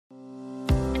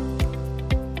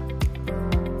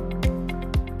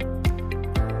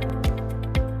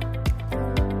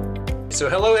So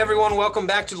hello, everyone. Welcome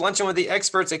back to Luncheon with the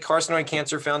Experts, a Carcinoid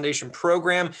Cancer Foundation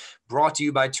program brought to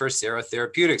you by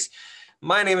Therapeutics.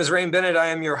 My name is Rain Bennett. I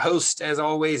am your host, as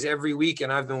always, every week,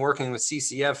 and I've been working with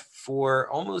CCF for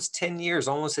almost 10 years,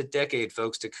 almost a decade,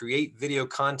 folks, to create video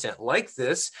content like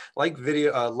this, like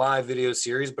live video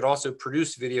series, but also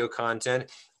produce video content,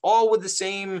 all with the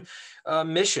same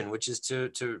mission, which is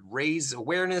to raise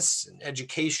awareness and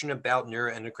education about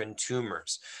neuroendocrine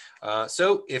tumors.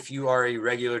 So if you are a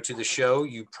regular to the show,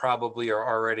 you probably are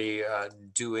already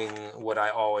doing what I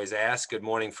always ask. Good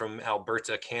morning from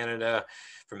Alberta, Canada,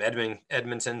 from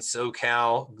Edmonton,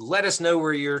 SoCal. Let us know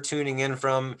where you're tuning in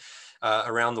from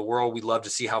around the world. We'd love to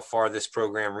see how far this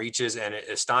program reaches, and it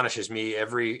astonishes me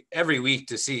every week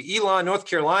to see Elon, North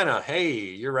Carolina. Hey,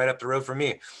 you're right up the road from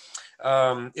me.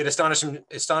 It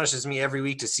astonishes me every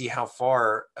week to see how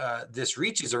far this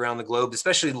reaches around the globe,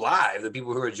 especially live, the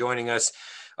people who are joining us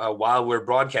while we're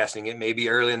broadcasting. It may be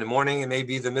early in the morning, it may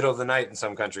be the middle of the night in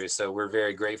some countries. So we're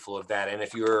very grateful of that. And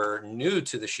if you're new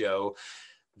to the show,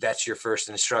 that's your first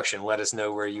instruction. Let us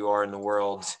know where you are in the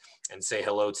world and say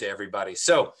hello to everybody.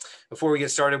 So before we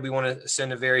get started, we want to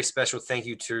send a very special thank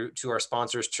you to our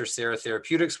sponsors,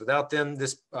 Therapeutics. Without them,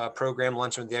 this program,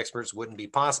 Luncheon with the Experts, wouldn't be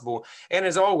possible. And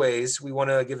as always, we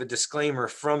want to give a disclaimer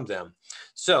from them.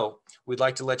 So we'd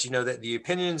like to let you know that the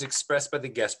opinions expressed by the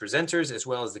guest presenters, as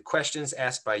well as the questions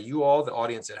asked by you all, the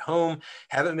audience at home,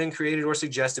 haven't been created or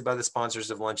suggested by the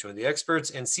sponsors of Luncheon with the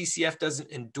Experts, and CCF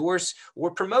doesn't endorse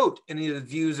or promote any of the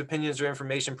views, opinions, or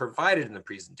information provided in the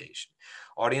presentation.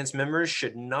 Audience members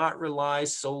should not rely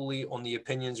solely on the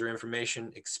opinions or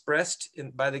information expressed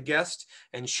by the guest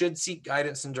and should seek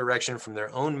guidance and direction from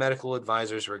their own medical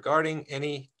advisors regarding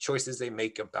any choices they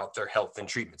make about their health and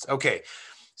treatments. Okay.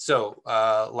 So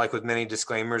like with many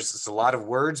disclaimers, it's a lot of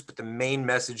words, but the main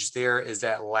message there is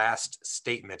that last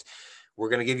statement. We're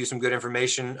going to give you some good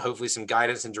information, hopefully some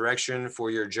guidance and direction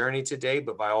for your journey today,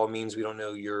 but by all means, we don't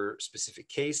know your specific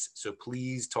case. So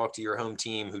please talk to your home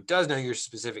team who does know your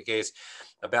specific case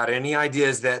about any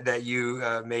ideas that you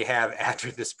may have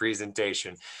after this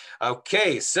presentation.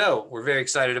 Okay, so we're very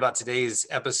excited about today's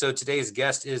episode. Today's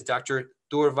guest is Dr.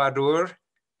 Thorvardur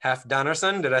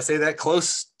Halfdanarson. Did I say that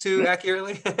close to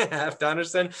accurately?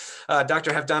 Halfdanarson.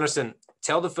 Dr. Halfdanarson,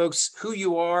 tell the folks who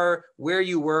you are, where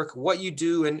you work, what you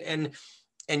do, and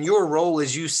your role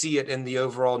as you see it in the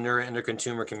overall neuroendocrine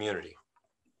tumor community.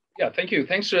 Yeah, thank you.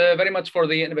 Thanks very much for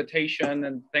the invitation,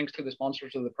 and thanks to the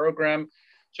sponsors of the program.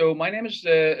 So my name is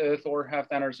Thor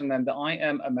Halfdanarson, and I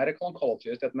am a medical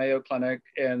oncologist at Mayo Clinic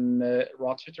in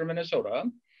Rochester, Minnesota.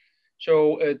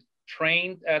 So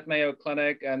trained at Mayo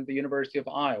Clinic and the University of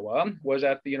Iowa, was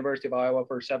at the University of Iowa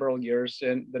for several years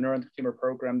in the neuroendocrine tumor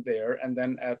program there, and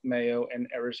then at Mayo in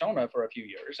Arizona for a few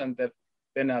years, and they've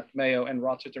been at Mayo in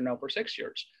Rochester now for 6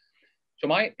 years. So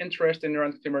my interest in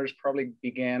neuroendocrine tumors probably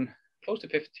began close to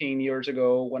 15 years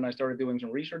ago when I started doing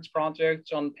some research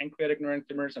projects on pancreatic neuroendocrine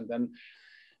tumors, and then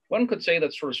one could say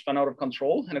that sort of spun out of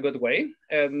control in a good way.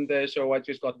 And so I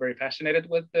just got very fascinated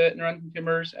with neuroendocrine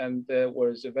tumors and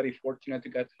was very fortunate to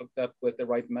get hooked up with the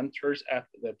right mentors at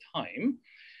the time.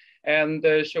 And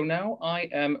so now I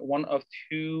am one of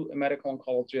two medical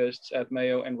oncologists at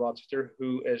Mayo in Rochester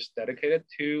who is dedicated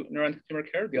to neuroendocrine tumor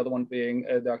care, the other one being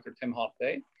Dr. Tim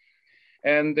Hoppe.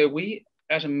 And we,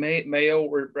 as a Mayo,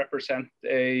 represent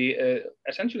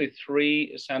essentially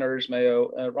three centers: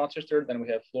 Mayo, Rochester, then we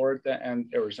have Florida and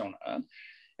Arizona.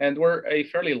 And we're a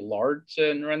fairly large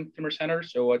neuroendocrine tumor center.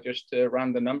 So I just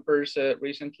ran the numbers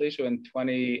recently. So in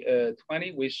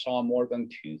 2020, we saw more than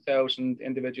 2,000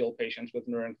 individual patients with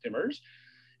neuroendocrine tumors.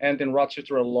 And in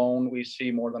Rochester alone, we see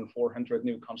more than 400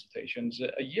 new consultations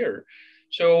a year.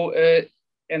 So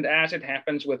and as it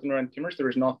happens with neuroendocrine tumors, there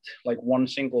is not like one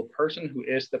single person who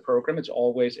is the program. It's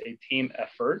always a team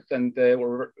effort. And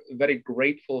we're very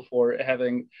grateful for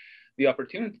having the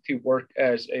opportunity to work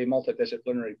as a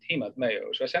multidisciplinary team at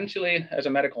Mayo. So essentially, as a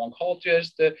medical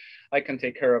oncologist, I can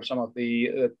take care of some of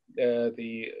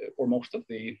or most of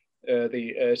the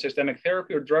systemic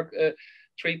therapy or drug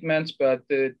treatments, but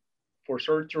for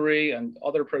surgery and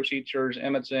other procedures,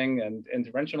 imaging and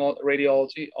interventional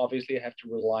radiology, obviously I have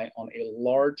to rely on a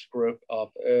large group of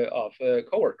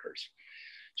coworkers.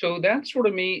 So that's sort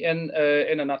of me in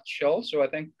a nutshell. So I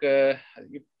think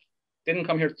you didn't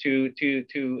come here to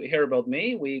hear about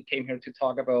me. We came here to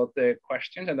talk about the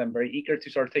questions, and I'm very eager to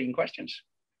start taking questions.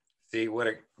 See, what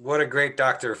a great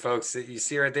doctor, folks. You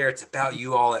see right there, it's about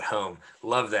you all at home.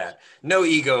 Love that. No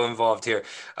ego involved here.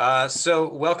 So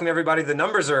welcome, everybody. The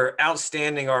numbers are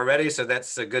outstanding already, so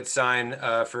that's a good sign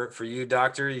for you,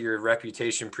 doctor. Your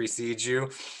reputation precedes you.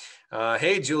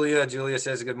 Hey, Julia. Julia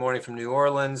says good morning from New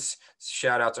Orleans.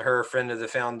 Shout out to her, friend of the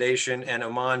foundation, and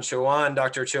Aman Chauhan,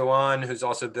 Dr. Chauhan, who's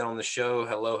also been on the show.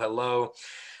 Hello, hello.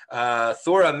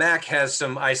 Thora Mack has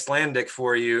some Icelandic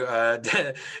for you,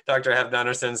 Dr.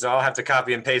 Halfdanarson, so I'll have to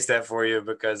copy and paste that for you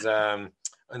because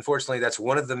unfortunately, that's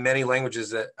one of the many languages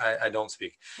that I don't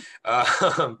speak.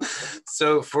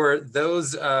 So for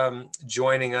those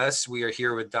joining us, we are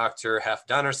here with Dr.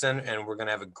 Halfdanarson, and we're going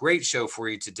to have a great show for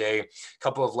you today. A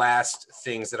couple of last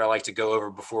things that I like to go over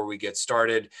before we get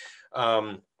started.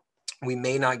 We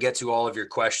may not get to all of your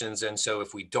questions, and so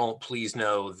if we don't, please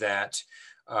know that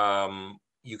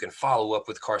you can follow up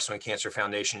with Carcinoid Cancer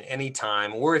Foundation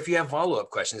anytime, or if you have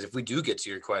follow-up questions, if we do get to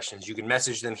your questions, you can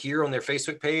message them here on their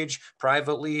Facebook page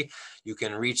privately. You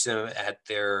can reach them at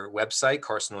their website,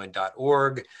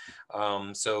 carcinoid.org.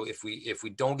 So if we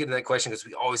don't get to that question, because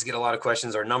we always get a lot of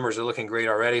questions, our numbers are looking great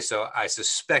already. So I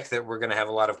suspect that we're going to have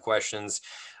a lot of questions.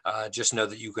 Just know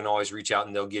that you can always reach out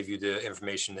and they'll give you the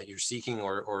information that you're seeking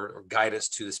or guidance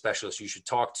to the specialist you should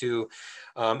talk to.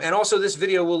 And also this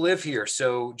video will live here.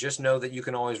 So just know that you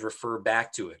can always refer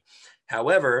back to it.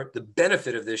 However, the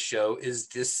benefit of this show is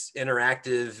this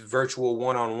interactive virtual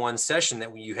one-on-one session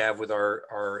that you have with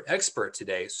our expert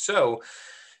today. So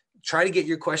try to get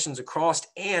your questions across.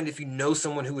 And if you know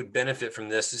someone who would benefit from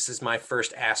this, this is my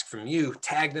first ask from you,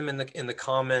 tag them in the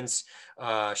comments,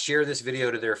 share this video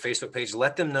to their Facebook page,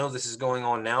 let them know this is going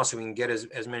on now so we can get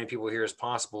as many people here as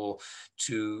possible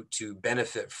to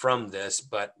benefit from this,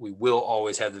 but we will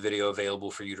always have the video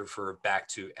available for you to refer back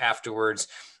to afterwards.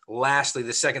 Lastly,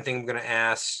 the second thing I'm going to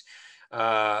ask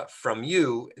from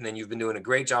you, and then you've been doing a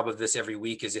great job of this every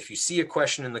week, is if you see a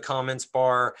question in the comments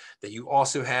bar that you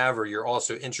also have or you're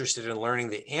also interested in learning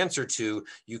the answer to,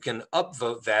 you can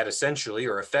upvote that essentially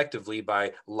or effectively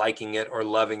by liking it or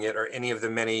loving it or any of the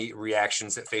many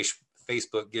reactions that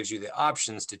Facebook gives you the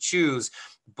options to choose.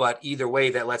 But either way,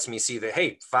 that lets me see that,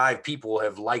 hey, 5 people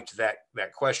have liked that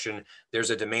question. There's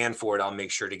a demand for it. I'll make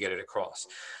sure to get it across.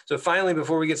 So finally,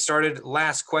 before we get started,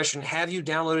 last question. Have you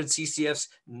downloaded CCF's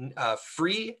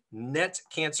free Net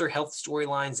Cancer Health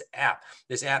Storylines app?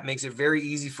 This app makes it very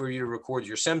easy for you to record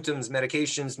your symptoms,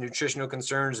 medications, nutritional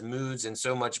concerns, moods, and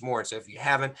so much more. So if you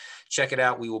haven't, check it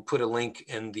out. We will put a link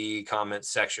in the comments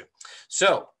section.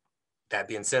 So that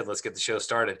being said, let's get the show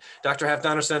started. Dr.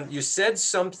 Halfdanarson, you said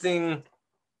something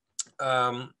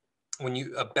when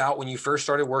you first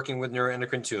started working with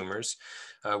neuroendocrine tumors,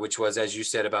 which was, as you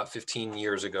said, about 15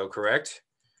 years ago, correct?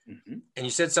 Mm-hmm. And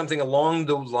you said something along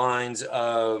the lines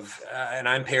of, and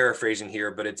I'm paraphrasing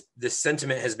here, but this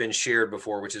sentiment has been shared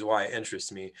before, which is why it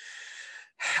interests me.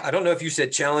 I don't know if you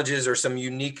said challenges or some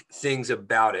unique things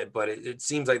about it, but it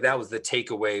seems like that was the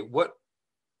takeaway.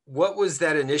 What was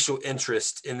that initial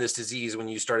interest in this disease when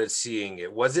you started seeing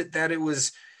it? Was it that it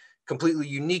was completely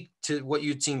unique to what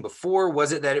you'd seen before?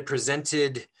 Was it that it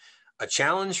presented a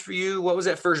challenge for you? What was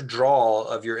that first draw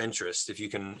of your interest, if you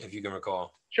can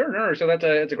recall? Sure, no. So that's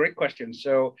a great question.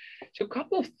 So a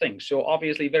couple of things. So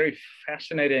obviously, very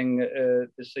fascinating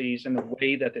disease in the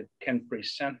way that it can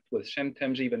present with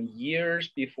symptoms even years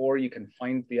before you can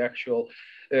find the actual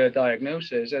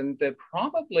diagnosis. And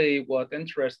probably what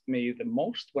interested me the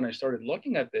most when I started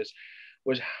looking at this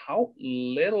was how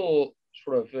little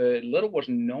was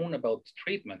known about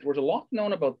treatment. There was a lot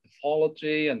known about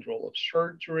pathology and role of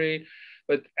surgery,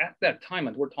 but at that time,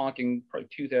 and we're talking probably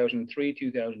 2003,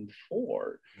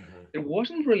 2004, there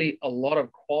wasn't really a lot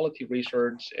of quality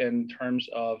research in terms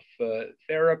of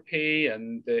therapy,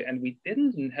 and we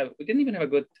didn't even have a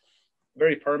good,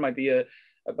 very firm idea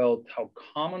about how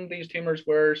common these tumors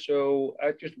were. So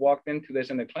I just walked into this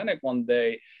in the clinic one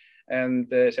day and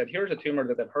said, here's a tumor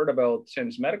that I've heard about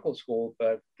since medical school,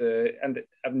 but and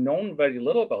I've known very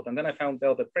little about. And then I found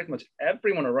out that pretty much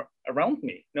everyone around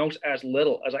me knows as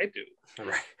little as I do.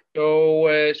 Right.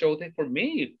 So for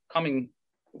me,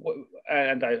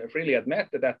 and I really admit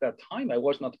that at that time, I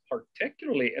was not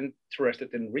particularly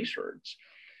interested in research.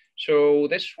 So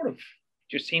this sort of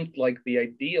just seemed like the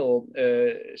ideal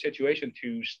situation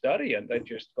to study. And I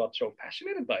just got so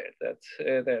fascinated by it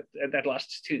that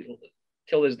lasts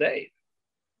till this day.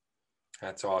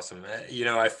 That's awesome.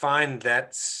 I find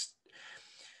that's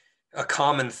a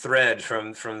common thread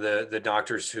from the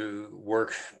doctors who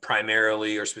work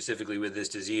primarily or specifically with this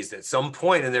disease. At some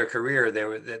point in their career, they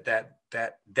were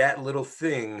that little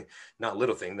thing, not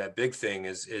little thing, that big thing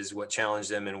is what challenged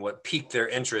them and what piqued their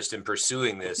interest in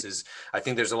pursuing this. Is I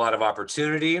think there's a lot of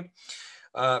opportunity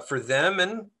for them,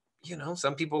 and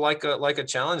some people like a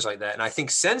challenge like that. And I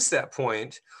think since that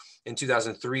point, in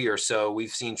 2003 or so,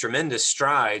 we've seen tremendous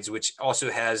strides, which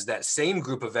also has that same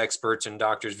group of experts and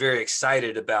doctors very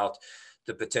excited about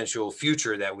the potential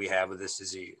future that we have with this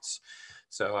disease.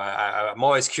 So I'm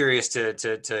always curious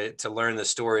to learn the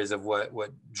stories of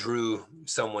what drew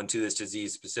someone to this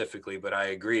disease specifically. But I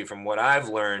agree, from what I've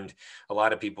learned, a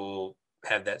lot of people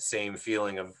have that same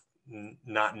feeling of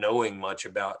not knowing much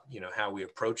about, how we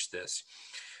approach this.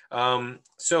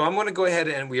 So I'm going to go ahead,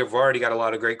 and we have already got a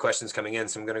lot of great questions coming in.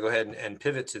 So I'm going to go ahead and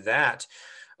pivot to that.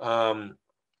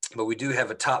 But we do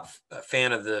have a top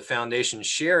fan of the foundation,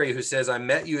 Sherry, who says, I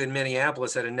met you in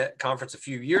Minneapolis at a NET conference a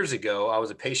few years ago. I was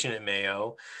a patient at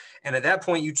Mayo. And at that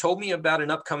point, you told me about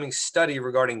an upcoming study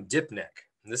regarding DIPNEC.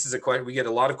 And this is we get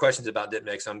a lot of questions about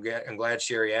DIPNEC, so I'm glad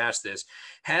Sherry asked this.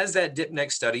 Has that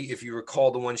DIPNEC study, if you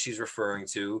recall the one she's referring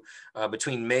to,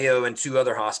 between Mayo and 2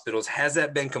 other hospitals, has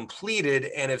that been completed?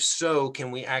 And if so,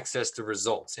 can we access the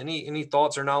results? Any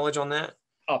thoughts or knowledge on that?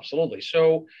 Absolutely.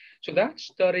 So that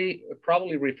study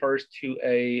probably refers to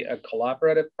a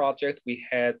collaborative project we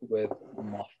had with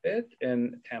Moffitt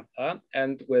in Tampa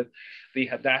and with the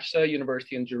Hadassah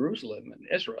University in Jerusalem in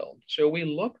Israel. So we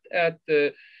looked at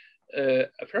a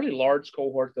fairly large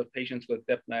cohort of patients with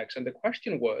DIPNECs, and the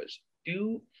question was,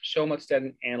 do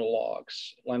somatostatin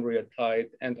analogs, lanreotide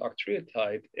and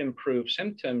octreotide, improve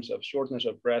symptoms of shortness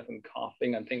of breath and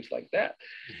coughing and things like that?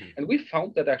 Mm-hmm. And we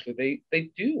found that actually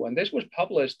they do, and this was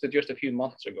published just a few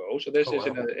months ago. So this is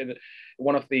in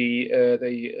one of the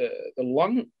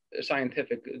lung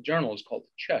scientific journals called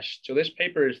CHEST. So this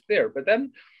paper is there, but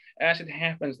then, as it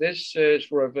happens, this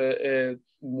sort of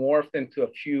morphed into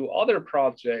a few other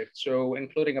projects, so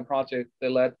including a project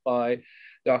led by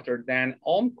Dr. Dan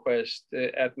Almquist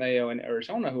at Mayo in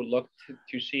Arizona, who looked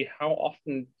to see how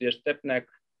often does DIPNEC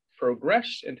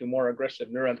progress into more aggressive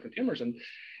neuroendocrine tumors,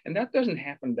 and that doesn't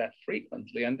happen that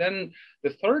frequently. And then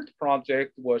the third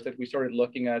project was that we started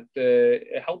looking at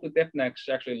how the DIPNECs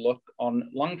actually look on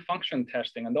lung function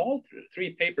testing, and all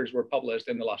 3 papers were published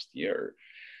in the last year.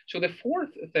 So the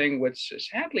fourth thing, which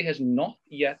sadly has not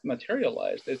yet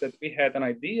materialized, is that we had an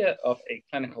idea of a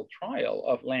clinical trial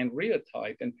of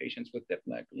lanreotide in patients with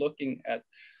DIPNEC, looking at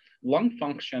lung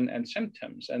function and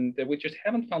symptoms. And we just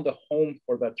haven't found a home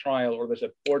for that trial or the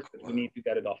support that we need to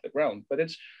get it off the ground. But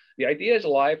the idea is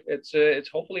alive. It's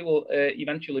hopefully will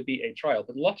eventually be a trial.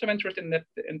 But lots of interest in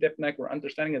DIPNEC. We're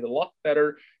understanding it a lot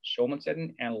better.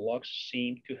 Somatostatin analogs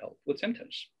seem to help with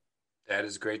symptoms. That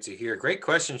is great to hear. Great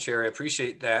question, Sherry. I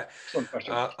appreciate that. Excellent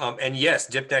question. And yes,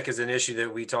 DIPNEC is an issue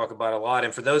that we talk about a lot.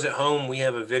 And for those at home, we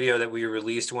have a video that we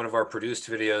released, one of our produced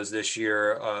videos this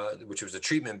year, which was a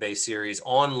treatment-based series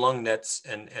on lung nets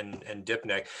and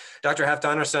DIPNEC. Dr.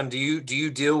 Halfdanarson, do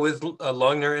you deal with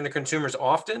lung neuroendocrine tumors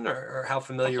often, or how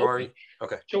familiar are you?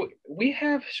 Okay. So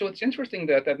it's interesting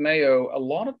that at Mayo, a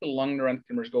lot of the lung neuroendocrine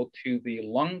tumors go to the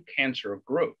lung cancer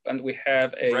group, and we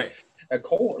have a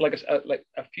cohort, like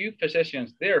a few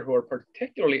physicians there who are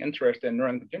particularly interested in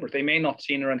neuroendocrine tumors. They may not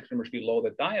see neuroendocrine tumors below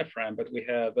the diaphragm, but we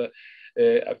have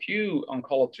a few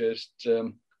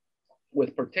oncologists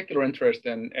with particular interest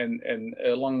in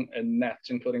lung nets,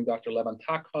 including Dr.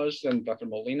 Levantakos and Dr.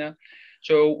 Molina.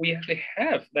 So we actually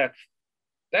have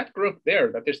that group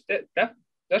there that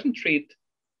doesn't treat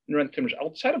neuroendocrine tumors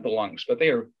outside of the lungs, but they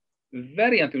are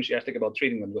very enthusiastic about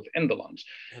treating them within the lungs.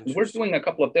 We're doing a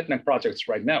couple of DIPNEC projects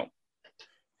right now.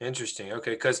 Interesting.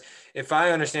 Okay, because if I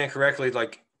understand correctly,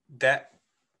 like that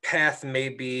path may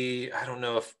be, I don't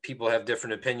know if people have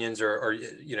different opinions or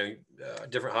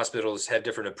different hospitals have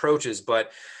different approaches,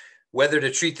 but whether to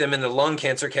treat them in the lung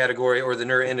cancer category or the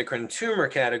neuroendocrine tumor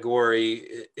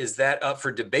category, is that up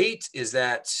for debate?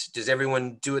 Does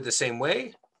everyone do it the same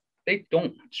way? They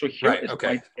don't. So here is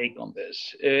my take on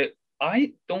this.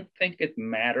 I don't think it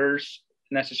matters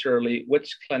necessarily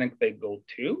which clinic they go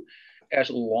to, as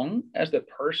long as the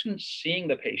person seeing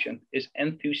the patient is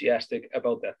enthusiastic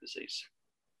about that disease.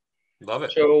 Love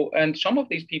it. So, and some of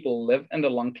these people live in the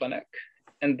lung clinic,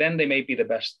 and then they may be the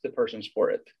persons for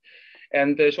it.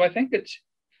 And so I think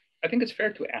it's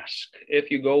fair to ask,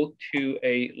 if you go to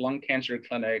a lung cancer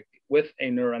clinic with a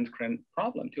neuroendocrine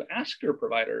problem, to ask your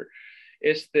provider,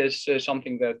 is this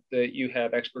something that you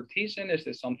have expertise in? Is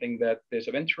this something that is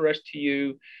of interest to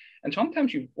you? And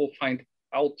sometimes you will find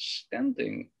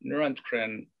outstanding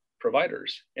neuroendocrine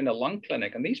providers in a lung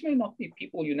clinic, and these may not be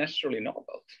people you necessarily know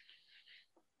about.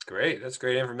 Great. That's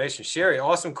great information. Sherry,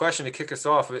 awesome question to kick us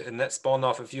off, and that spawned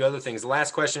off a few other things.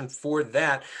 Last question for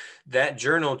that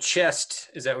journal,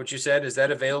 CHEST, is that what you said? Is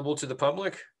that available to the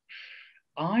public?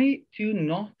 I do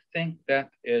not think that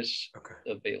is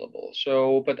available.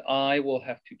 So, but I will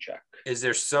have to check. Is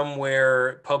there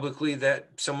somewhere publicly that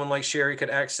someone like Sherry could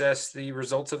access the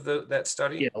results of that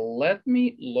study? Yeah, let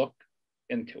me look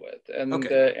into it.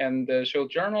 And so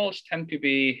journals tend to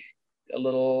be a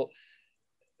little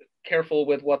careful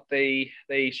with what they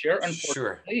share. Sure.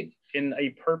 Unfortunately, in a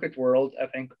perfect world, I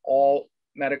think all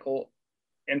medical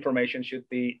information should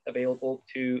be available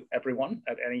to everyone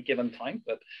at any given time,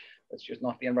 but that's just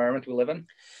not the environment we live in.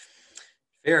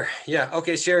 Fair. Yeah.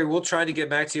 Okay, Sherry, we'll try to get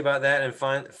back to you about that and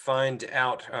find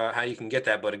out how you can get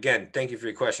that. But again, thank you for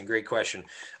your question. Great question.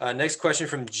 Next question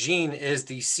from Gene: is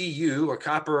the CU or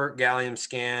copper gallium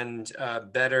scanned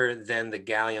better than the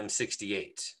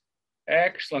gallium-68?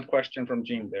 Excellent question from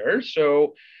Gene there.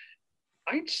 So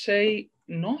I'd say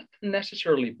not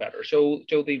necessarily better. So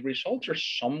the results are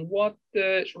somewhat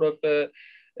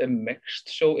mixed.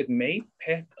 So it may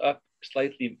pick up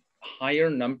slightly higher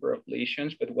number of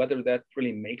lesions, but whether that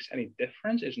really makes any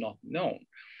difference is not known.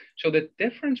 So the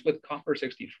difference with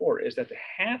copper-64 is that the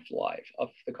half-life of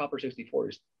the copper-64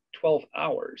 is 12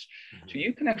 hours. Mm-hmm. So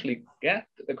you can actually get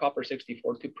the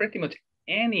copper-64 to pretty much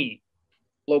any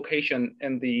location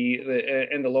in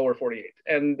the lower 48,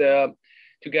 and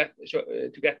to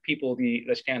get people the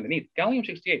scan they need.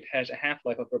 Gallium-68 has a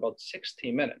half-life of about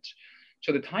 60 minutes.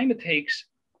 So the time it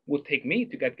would take me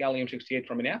to get gallium-68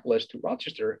 from Minneapolis to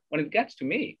Rochester, when it gets to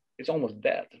me, it's almost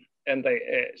dead. And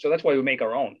so that's why we make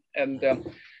our own. And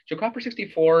so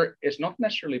copper-64 is not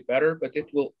necessarily better, but it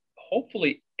will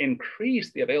hopefully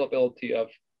increase the availability of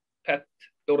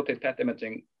dotated PET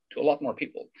imaging to a lot more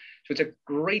people. So it's a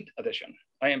great addition.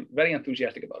 I am very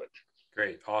enthusiastic about it.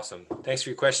 Great. Awesome. Thanks for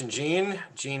your question, Gene.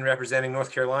 Gene representing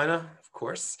North Carolina, of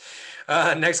course.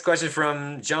 Next question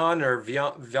from John or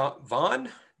Vaughn.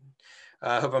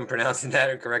 I hope I'm pronouncing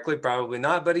that correctly. Probably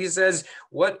not. But he says,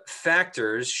 what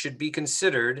factors should be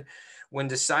considered when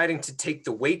deciding to take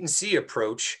the wait and see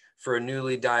approach for a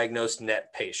newly diagnosed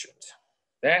NET patient?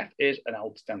 That is an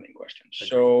outstanding question.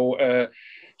 So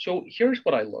here's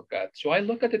what I look at. So I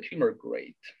look at the tumor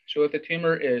grade. So if the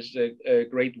tumor is a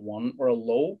grade 1 or a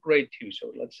low grade 2,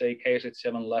 so let's say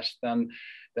KSH7 less than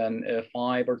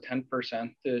 5 or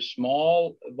 10%,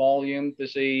 small volume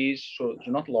disease, so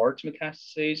not large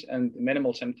metastases and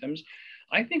minimal symptoms,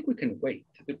 I think we can wait.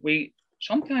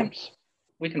 Sometimes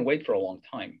we can wait for a long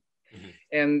time. Mm-hmm.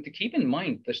 And keep in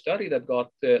mind, the study that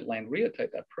got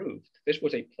lanreotide approved, this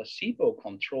was a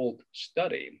placebo-controlled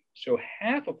study. So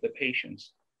half of the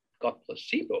patients got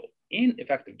placebo,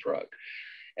 ineffective drug.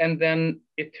 And then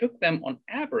it took them on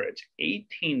average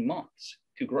 18 months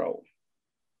to grow,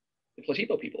 the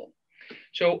placebo people.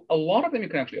 So a lot of them you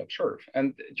can actually observe,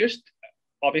 and just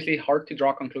obviously hard to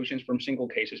draw conclusions from single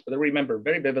cases, but I remember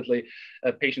very vividly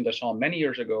a patient I saw many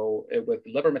years ago with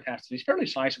liver metastases, fairly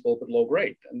sizable but low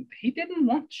grade. And he didn't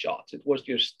want shots. It was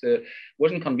just,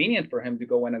 wasn't convenient for him to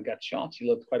go in and get shots. He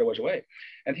lived quite a ways away.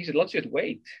 And he said, let's just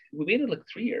wait. We waited like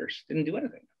 3 years, didn't do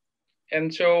anything.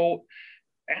 And so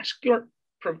ask your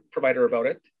provider about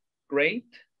it. Grade,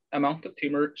 amount of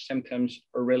tumor, symptoms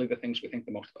are really the things we think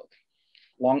the most about.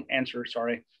 Long answer,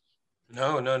 sorry.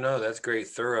 No, that's great.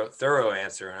 Thorough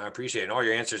answer. And I appreciate it. And all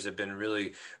your answers have been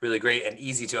really, really great and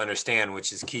easy to understand,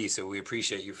 which is key. So we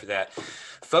appreciate you for that.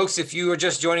 Folks, if you are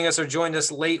just joining us or joined us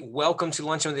late, welcome to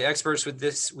Luncheon with the Experts with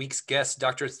this week's guest,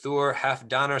 Dr. Thor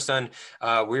Halfdanarson.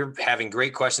 We're having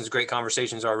great questions, great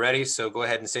conversations already. So go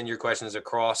ahead and send your questions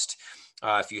across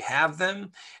if you have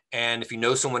them. And if you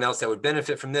know someone else that would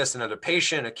benefit from this, another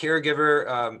patient, a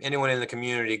caregiver, anyone in the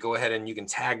community, go ahead and you can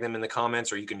tag them in the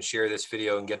comments, or you can share this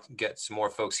video and get some more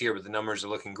folks here. But the numbers are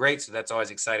looking great, so that's always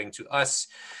exciting to us.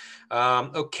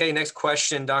 Okay, next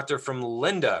question, Doctor, from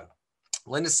Linda.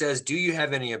 Linda says, do you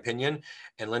have any opinion?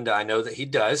 And Linda, I know that he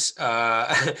does,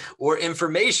 or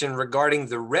information regarding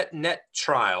the RETNET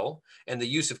trial and the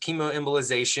use of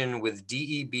chemoembolization with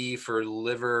DEB for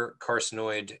liver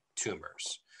carcinoid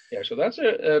tumors? Yeah, so that's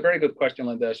a very good question,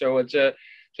 Linda. So it's so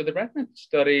the RETNET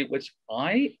study, which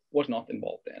I was not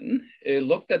involved in, it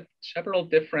looked at several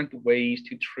different ways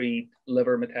to treat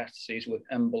liver metastases with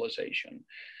embolization.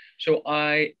 So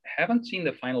I haven't seen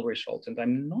the final results, and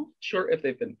I'm not sure if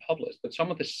they've been published, but some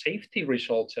of the safety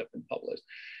results have been published.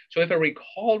 So if I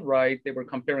recall right, they were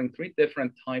comparing 3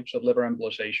 different types of liver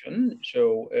embolization.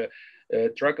 So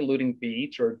drug-eluting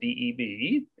beads, or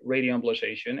DEB,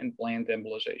 radioembolization, and bland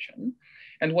embolization.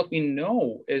 And what we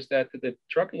know is that the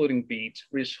drug-eluting beads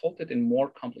resulted in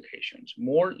more complications,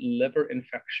 more liver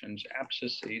infections,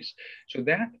 abscesses. So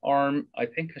that arm, I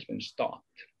think, has been stopped.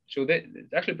 So that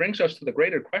actually brings us to the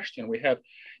greater question. We have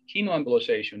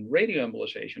chemoembolization,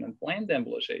 radioembolization, and bland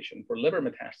embolization for liver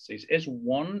metastases. Is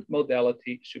one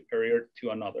modality superior to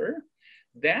another?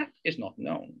 That is not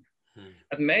known.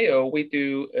 At Mayo, we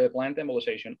do bland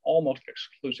embolization almost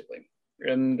exclusively.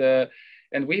 And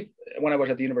when I was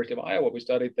at the University of Iowa, we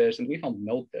studied this, and we found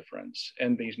no difference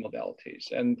in these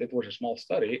modalities. And it was a small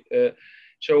study.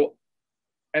 So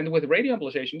And with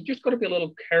radioembolization, you just got to be a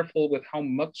little careful with how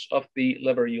much of the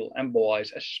liver you'll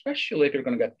embolize, especially if you're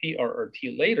going to get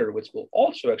PRRT later, which will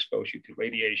also expose you to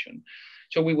radiation.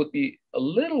 So we would be a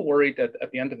little worried that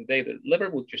at the end of the day, the liver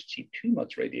would just see too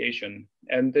much radiation.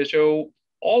 And so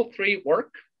all three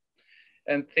work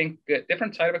and think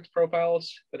different side effects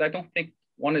profiles, but I don't think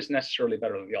one is necessarily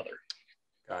better than the other.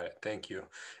 Got it. Thank you.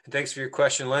 And thanks for your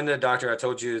question, Linda. Doctor, I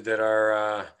told you that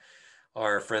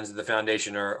our friends at the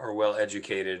foundation are well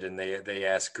educated, and they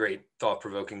ask great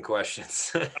thought-provoking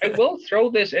questions. I will throw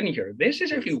this in here. This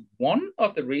is actually one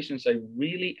of the reasons I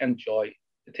really enjoy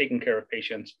taking care of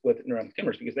patients with neuroendocrine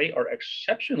tumors, because they are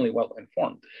exceptionally well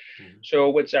informed. Mm-hmm. So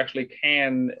which actually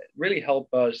can really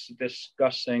help us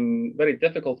discussing very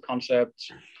difficult concepts.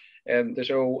 And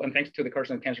thanks to the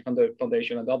Carcinoid Cancer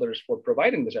Foundation and others for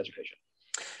providing this education.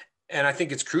 And I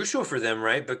think it's crucial for them,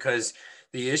 right? Because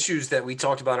the issues that we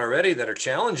talked about already that are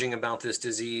challenging about this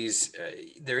disease,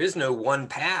 there is no one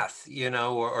path,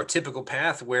 or typical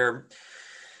path where,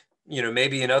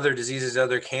 maybe in other diseases,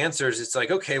 other cancers, it's like,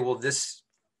 okay, well, this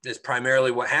is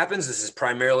primarily what happens. This is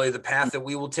primarily the path that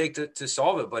we will take to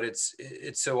solve it. But it's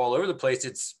so all over the place.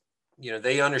 It's,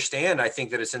 they understand, I think,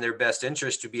 that it's in their best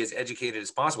interest to be as educated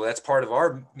as possible. That's part of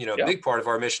our, big part of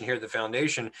our mission here at the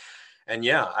foundation. And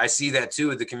yeah, I see that too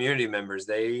with the community members.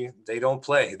 They don't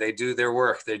play. They do their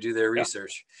work. They do their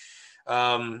research.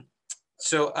 Another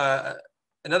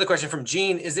question from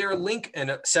Jean, is there a link,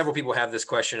 and several people have this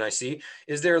question I see,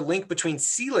 is there a link between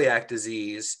celiac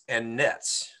disease and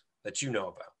NETs that you know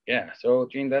about? Yeah, so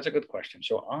Jean, that's a good question.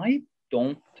 So I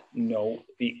don't know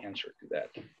the answer to that.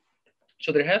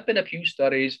 So there have been a few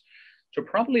studies. So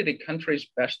probably the countries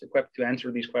best equipped to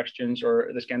answer these questions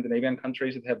are the Scandinavian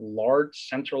countries that have large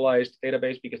centralized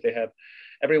database, because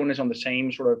everyone is on the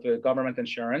same sort of government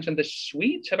insurance. And the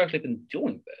Swedes have actually been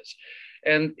doing this.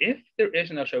 And if there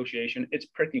is an association, it's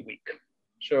pretty weak.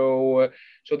 So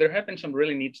there have been some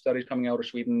really neat studies coming out of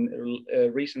Sweden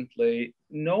recently.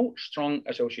 No strong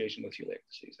association with celiac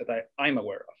disease that I'm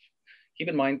aware of. Keep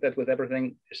in mind that with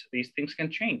everything, these things can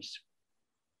change.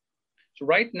 So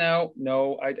right now,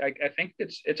 no, I think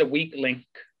it's a weak link,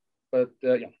 but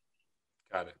yeah.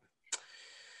 Got it.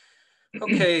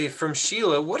 Okay, from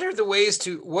Sheila, what are ways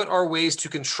to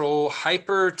control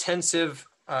hypertensive,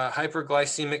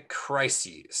 hyperglycemic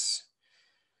crises?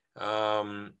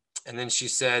 And then she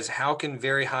says, how can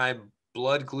very high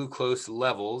blood glucose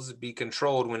levels be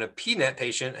controlled when a PNET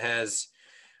patient has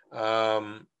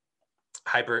hypertensive,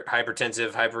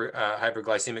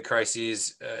 hyperglycemic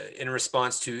crises in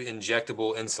response to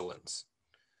injectable insulins?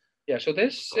 Yeah, so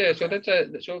it's a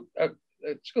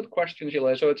good question,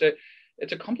 Sheila. So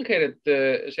it's a complicated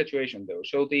situation though.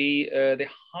 So the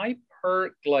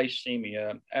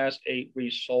hyperglycemia as a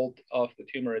result of the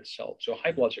tumor itself, so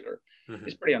high blood sugar,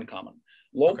 is pretty uncommon.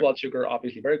 Low blood sugar,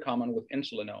 obviously very common with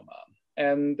insulinoma.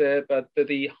 And but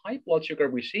the high blood sugar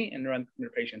we see in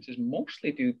neuroendocrine patients is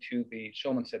mostly due to the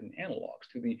somatostatin analogs,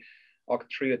 to the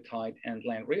octreotide and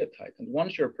lanreotide. And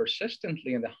once you're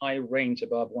persistently in the high range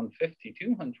above 150,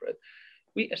 200,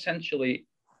 we essentially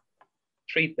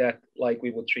treat that like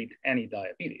we would treat any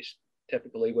diabetes,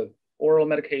 typically with oral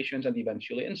medications and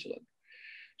eventually insulin.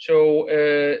 So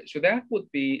that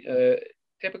would be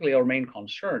typically our main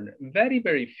concern. Very,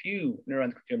 very few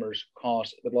neuroendocrine tumors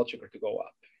cause the blood sugar to go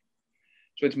up.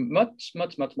 So it's much,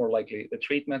 much, much more likely the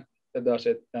treatment that does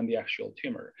it than the actual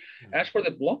tumor. Mm-hmm. As for the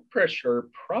blood pressure,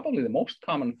 probably the most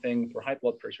common thing for high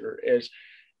blood pressure is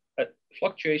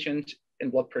fluctuations in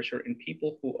blood pressure in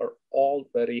people who are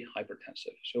already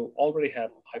hypertensive, so already have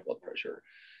high blood pressure.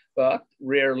 But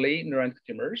rarely neuroendocrine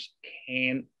tumors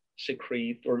can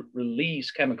secrete or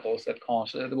release chemicals that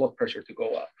cause the blood pressure to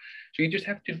go up. So you just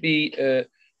have to be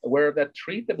aware of that.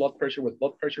 Treat the blood pressure with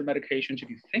blood pressure medications. If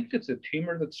you think it's a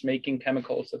tumor that's making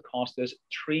chemicals that cause this,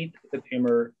 treat the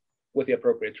tumor with the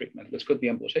appropriate treatment. This could be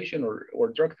embolization or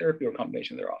drug therapy or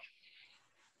combination thereof.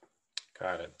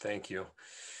 Got it. Thank you.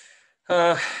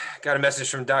 Got a message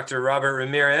from Dr. Robert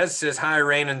Ramirez. Says, hi,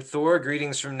 Rain and Thor.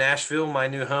 Greetings from Nashville, my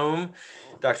new home.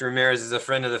 Dr. Ramirez is a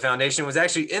friend of the foundation, was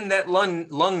actually in that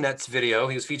lung nets video.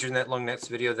 He was featured in that lung nets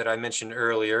video that I mentioned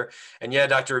earlier. And yeah,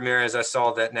 Dr. Ramirez, I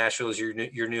saw that Nashville is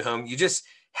your new home. You just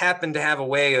happen to have a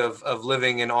way of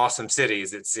living in awesome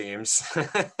cities, it seems.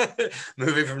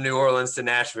 Moving from New Orleans to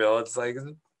Nashville, it's like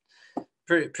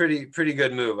pretty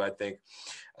good move, I think.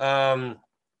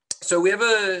 So we have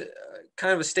a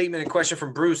kind of a statement and question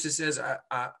from Bruce. It says,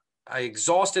 I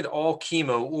exhausted all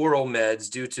chemo oral meds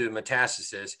due to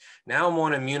metastasis. Now I'm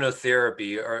on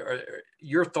immunotherapy. Are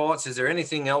your thoughts? Is there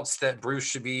anything else that Bruce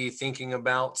should be thinking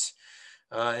about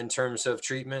in terms of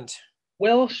treatment?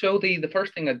 Well, so the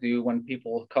first thing I do when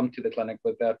people come to the clinic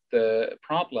with that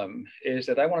problem is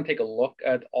that I want to take a look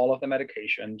at all of the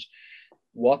medications,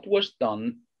 what was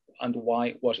done, and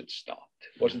why was it stopped?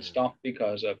 Was it stopped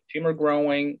because of tumor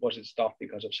growing? Was it stopped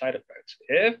because of side effects?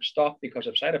 If stopped because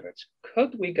of side effects,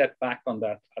 could we get back on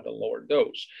that at a lower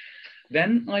dose?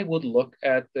 Then I would look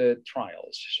at the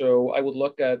trials. So I would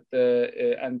look at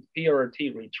the and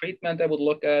PRRT retreatment, I would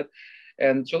look at.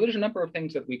 And so there's a number of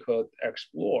things that we could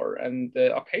explore. And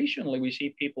occasionally we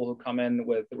see people who come in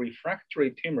with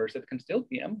refractory tumors that can still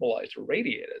be embolized or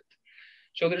radiated.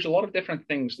 So there's a lot of different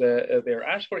things there.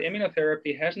 As for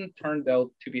immunotherapy, hasn't turned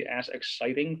out to be as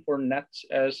exciting for NETs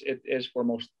as it is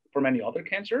for many other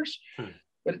cancers.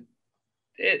 But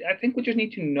I think we just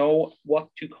need to know what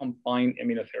to combine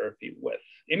immunotherapy with.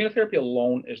 Immunotherapy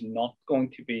alone is not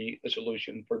going to be the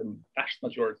solution for the vast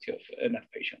majority of NET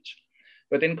patients.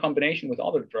 But in combination with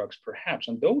other drugs, perhaps.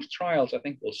 And those trials, I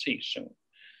think we'll see soon.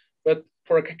 But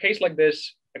for a case like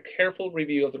this, a careful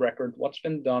review of the record, what's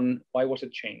been done, why was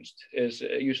it changed, is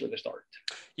usually the start.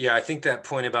 Yeah, I think that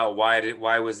point about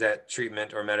why was that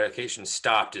treatment or medication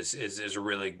stopped is a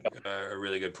really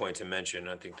good point to mention.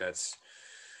 I think that's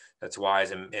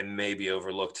wise and may be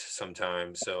overlooked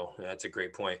sometimes. So that's a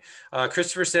great point.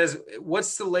 Christopher says,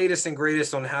 what's the latest and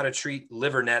greatest on how to treat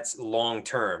liver nets long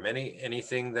term?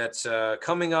 Anything that's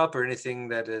coming up or anything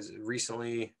that has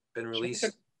recently been released?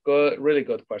 Really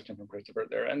good question from Christopher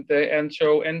there. And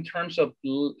so in terms of,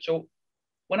 so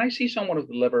when I see someone with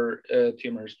liver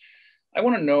tumors, I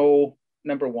want to know,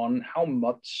 number one, how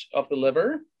much of the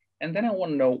liver, and then I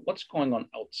want to know what's going on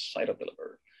outside of the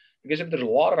liver. Because if there's a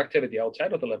lot of activity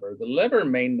outside of the liver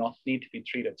may not need to be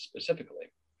treated specifically.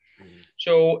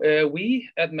 So we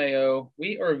at Mayo,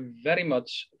 we are very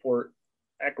much for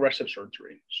aggressive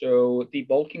surgery. So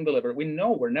debulking the liver, we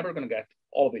know we're never going to get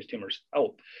all of these tumors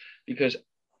out, because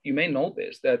you may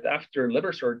notice that after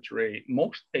liver surgery,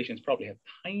 most patients probably have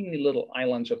tiny little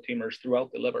islands of tumors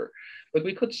throughout the liver, but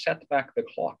we could set back the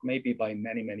clock maybe by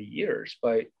many, many years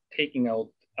by taking out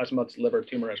as much liver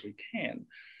tumor as we can.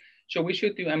 So we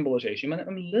should do embolization. And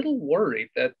I'm a little worried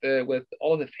that with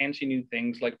all of the fancy new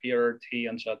things like PRRT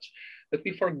and such, that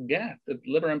we forget that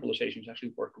liver embolizations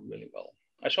actually work really well.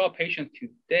 I saw a patient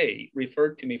today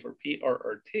referred to me for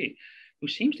PRRT, who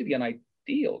seems to be an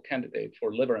ideal candidate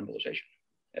for liver embolization.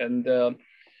 And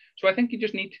so I think you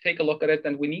just need to take a look at it,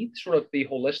 and we need sort of the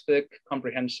holistic,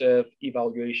 comprehensive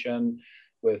evaluation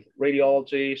with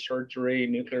radiology, surgery,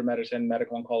 nuclear medicine,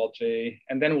 medical oncology,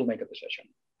 and then we'll make a decision.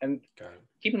 And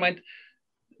keep in mind,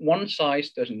 one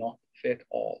size does not fit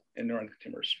all in neuroendocrine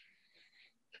tumors.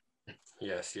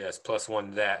 Yes, plus one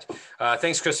to that.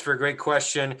 Thanks, Christopher. Great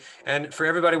question. And for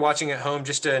everybody watching at home,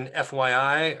 just an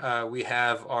FYI, we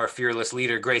have our fearless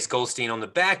leader, Grace Goldstein, on the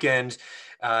back end,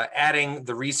 adding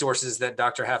the resources that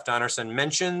Dr. Halfdanarson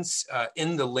mentions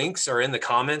in the links, or in the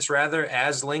comments rather,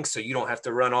 as links, so you don't have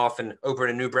to run off and open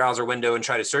a new browser window and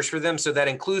try to search for them. So that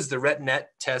includes the RetNet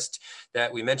test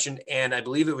that we mentioned, and I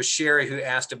believe it was Sherry who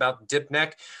asked about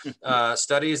DIPNEC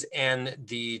studies and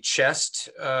the chest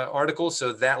article.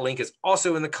 So that link is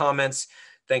also in the comments.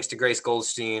 Thanks to Grace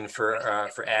Goldstein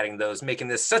for adding those, making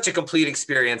this such a complete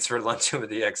experience for Luncheon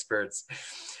with the Experts.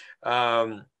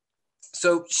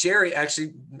 So Sherry,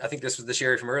 actually, I think this was the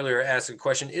Sherry from earlier, asked a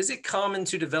question. Is it common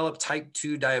to develop type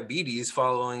 2 diabetes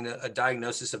following a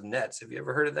diagnosis of NETs? Have you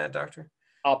ever heard of that, doctor?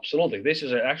 Absolutely. This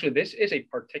is a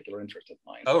particular interest of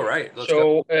mine. Oh, right.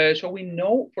 So we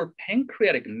know for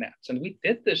pancreatic NETs, and we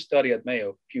did this study at Mayo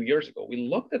a few years ago. We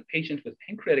looked at patients with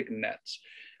pancreatic NETs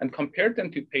and compared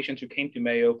them to patients who came to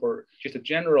Mayo for just a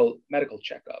general medical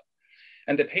checkup.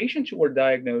 And the patients who were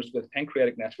diagnosed with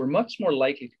pancreatic NETs were much more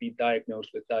likely to be diagnosed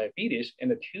with diabetes in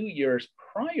the 2 years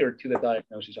prior to the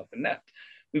diagnosis of the NET.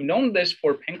 We've known this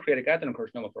for pancreatic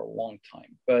adenocarcinoma for a long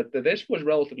time, but this was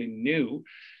relatively new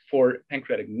for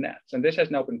pancreatic NETs. And this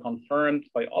has now been confirmed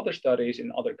by other studies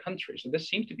in other countries. So this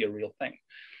seems to be a real thing.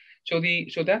 So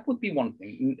that would be one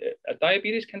thing.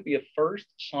 Diabetes can be a first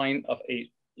sign of a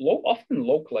often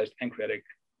localized pancreatic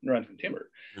neuroendocrine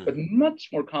tumor, but much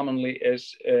more commonly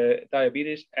is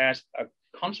diabetes as a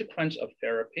consequence of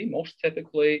therapy, most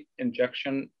typically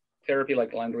injection therapy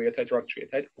like lanreotide or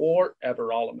octreotide or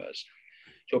everolimus.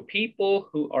 So people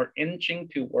who are inching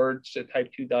towards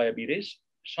type 2 diabetes,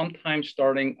 sometimes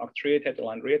starting octreotide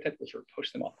or lanreotide will sort of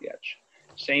push them off the edge.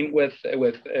 Same with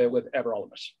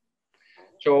everolimus.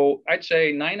 So I'd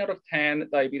say 9 out of 10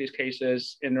 diabetes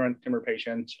cases in neuroendocrine tumor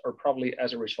patients are probably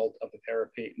as a result of the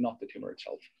therapy, not the tumor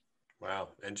itself. Wow,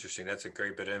 interesting. That's a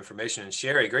great bit of information. And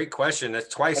Sherry, great question. That's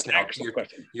twice now. Excellent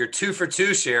question. You're 2 for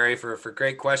 2, Sherry, for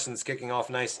great questions, kicking off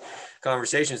nice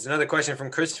conversations. Another question from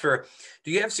Christopher.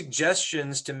 Do you have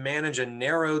suggestions to manage a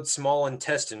narrowed small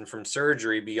intestine from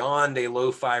surgery beyond a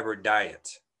low fiber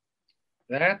diet?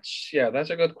 That's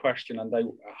a good question. And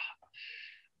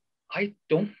I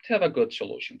don't have a good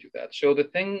solution to that. So the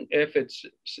thing, if it's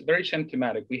very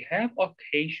symptomatic, we have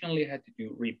occasionally had to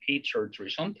do repeat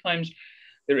surgery. Sometimes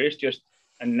there is just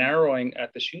a narrowing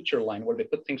at the suture line where they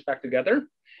put things back together.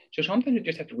 So sometimes you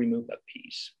just have to remove that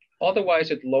piece. Otherwise,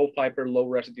 it's low fiber, low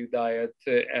residue diet,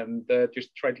 and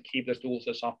just try to keep the stools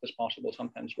as soft as possible,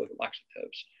 sometimes with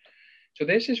laxatives. So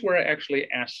this is where I actually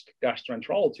ask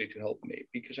gastroenterology to help me,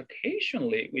 because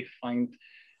occasionally we find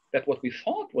that what we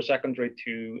thought was secondary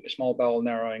to small bowel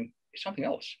narrowing is something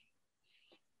else.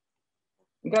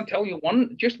 I'm going to tell you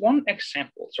one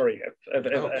example. Sorry.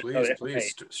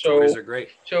 Please. Stories are great.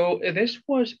 So this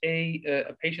was a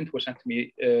patient who was sent to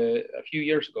me a few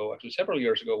years ago, actually several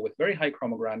years ago, with very high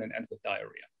chromogranin and with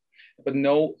diarrhea, but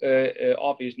no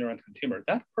obvious neuroendocrine tumor.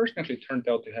 That person actually turned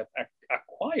out to have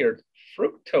acquired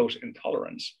fructose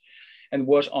intolerance and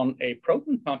was on a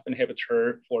proton pump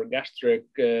inhibitor for gastric,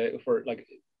 for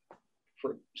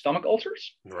stomach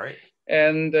ulcers. Right.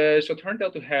 And so turned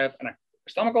out to have a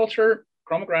stomach ulcer,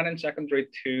 chromogranin secondary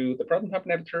to the proton pump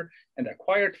inhibitor, and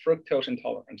acquired fructose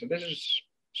intolerance. And this is,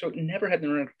 so it never had an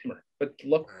neuroendocrine tumor, but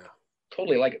looked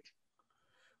totally like it.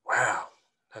 Wow,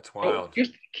 that's wild. So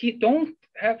just don't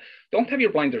have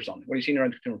your blinders on when you see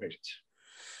neuroendocrine tumor patients.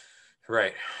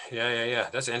 Right. Yeah.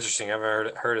 That's interesting. I've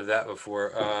heard of that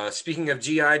before. Speaking of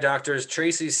GI doctors,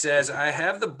 Tracy says, I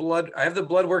have the blood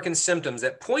work and symptoms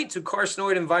that point to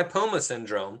carcinoid and vipoma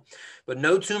syndrome, but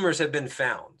no tumors have been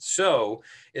found. So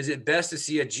is it best to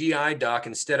see a GI doc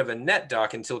instead of a NET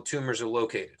doc until tumors are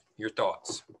located? Your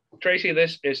thoughts? Tracy,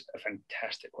 this is a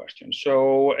fantastic question.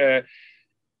 So,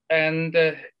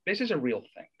 this is a real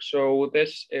thing. So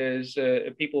this is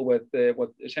people with what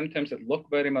symptoms that look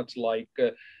very much like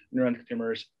neuroendocrine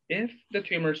tumors. If the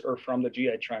tumors are from the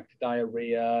GI tract,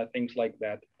 diarrhea, things like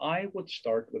that, I would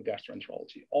start with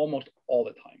gastroenterology almost all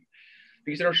the time,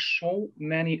 because there are so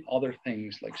many other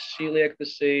things like celiac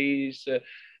disease,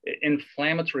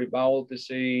 inflammatory bowel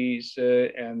disease,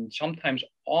 and sometimes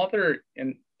other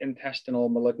intestinal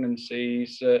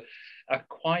malignancies,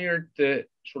 acquired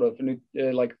sort of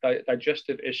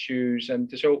digestive issues. And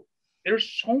so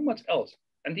there's so much else.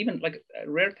 And even like a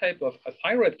rare type of a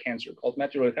thyroid cancer called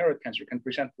medullary thyroid cancer can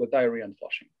present with diarrhea and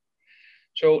flushing.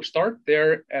 So start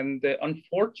there. And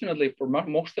unfortunately, for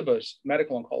most of us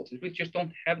medical oncologists, we just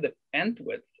don't have the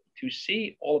bandwidth to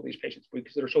see all of these patients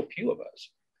because there are so few of us.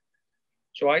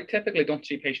 So I typically don't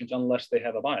see patients unless they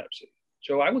have a biopsy.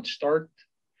 So I would start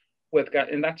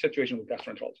in that situation with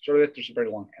gastroenterology. So there's a very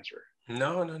long answer.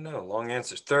 No. Long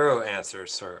answers. Thorough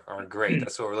answers are great.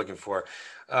 That's what we're looking for.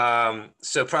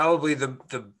 So probably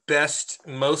the best,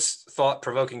 most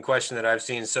thought-provoking question that I've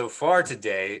seen so far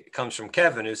today comes from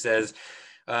Kevin, who says,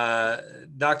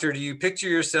 Doctor, do you picture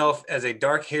yourself as a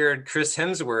dark-haired Chris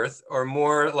Hemsworth or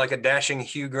more like a dashing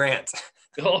Hugh Grant?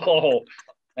 Oh,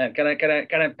 man, can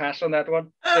I pass on that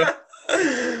one?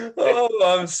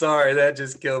 Oh, I'm sorry. That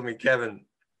just killed me, Kevin.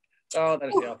 Oh, that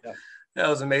is yeah. That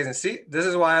was amazing. See, this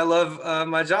is why I love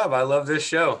my job. I love this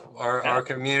show. Our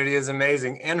community is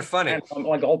amazing and funny. And I'm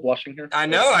like all blushing here. I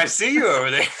know. I see you over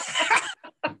there.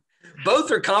 Both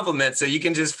are compliments, so you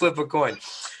can just flip a coin.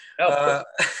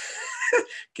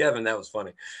 Kevin, that was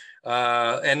funny.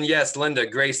 And yes, Linda,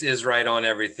 Grace is right on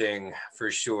everything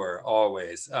for sure,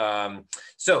 always.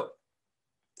 So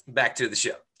back to the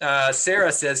show.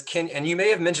 Sarah says, and you may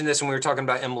have mentioned this when we were talking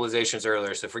about embolizations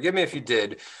earlier, so forgive me if you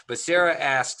did, but Sarah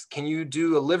asks, can you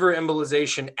do a liver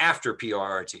embolization after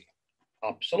PRRT?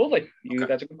 Absolutely.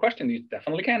 That's a good question. You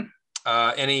definitely can.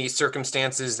 Any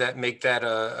circumstances that make that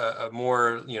a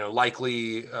more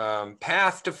likely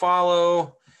path to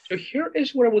follow? So here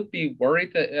is where I would be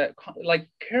worried,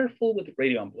 careful with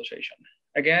radioembolization.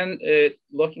 Again,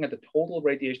 looking at the total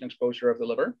radiation exposure of the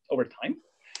liver over time.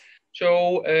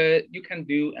 So you can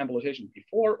do embolization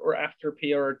before or after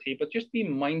PRRT, but just be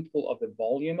mindful of the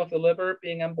volume of the liver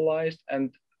being embolized and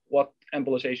what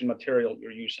embolization material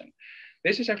you're using.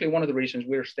 This is actually one of the reasons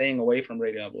we're staying away from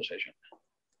radioembolization.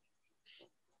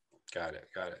 Got it.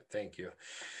 Thank you.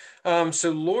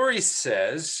 So Lori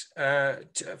says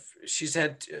she's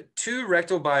had 2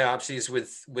 rectal biopsies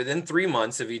within 3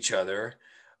 months of each other,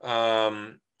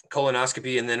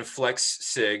 colonoscopy and then flex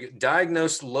sig,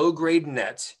 diagnosed low-grade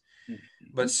NET,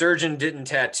 but surgeon didn't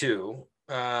tattoo.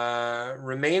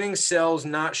 Remaining cells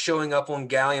not showing up on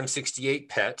gallium-68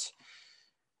 PET.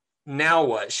 Now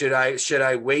what? Should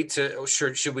I wait to,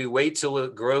 should we wait till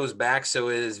it grows back so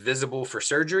it is visible for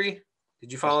surgery?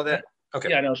 Did you follow that? Okay.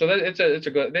 Yeah, no. So that's a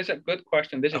good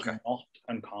question. This is Okay. not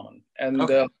uncommon. And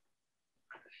Okay.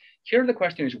 here the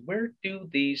question is, where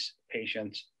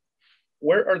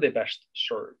are they best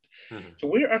served? Mm-hmm. So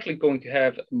we're actually going to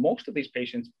have most of these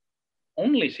patients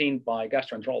only seen by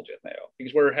gastroenterology at Mayo,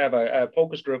 because we have a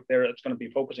focus group there that's going to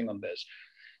be focusing on this.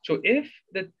 So if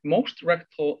the most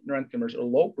rectal neuroendocrine tumors are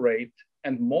low grade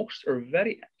and most are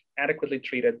very adequately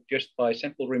treated just by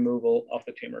simple removal of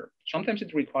the tumor, sometimes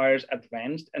it requires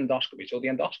advanced endoscopy. So the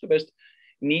endoscopist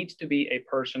needs to be a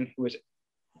person who is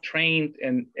trained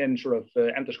in sort of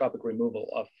endoscopic removal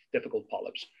of difficult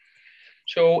polyps.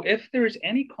 So if there is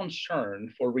any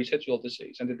concern for residual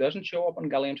disease and it doesn't show up on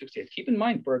gallium-68, keep in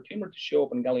mind for a tumor to show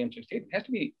up on gallium-68, it has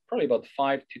to be probably about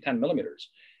 5 to 10 millimeters.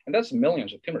 And that's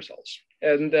millions of tumor cells.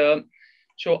 And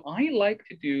so I like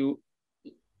to do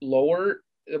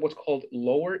what's called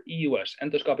lower EUS,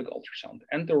 endoscopic ultrasound,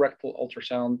 endorectal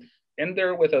ultrasound, in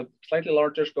there with a slightly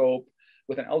larger scope,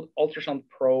 with an ultrasound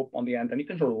probe on the end. And you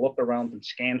can sort of look around and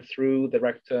scan through the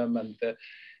rectum. And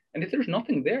if there's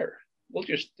nothing there, we'll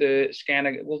just scan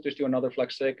it. We'll just do another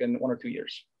flex-sig in 1 or 2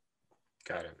 years.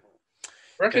 Got it.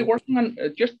 We're actually working on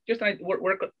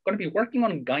we're going to be working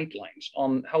on guidelines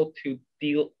on how to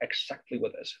deal exactly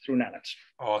with this through NANETS.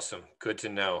 Awesome. Good to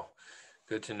know.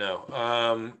 Good to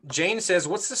know. Jane says,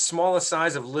 what's the smallest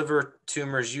size of liver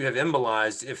tumors you have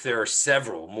embolized if there are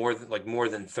several, more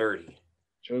than 30?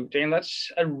 So Jane,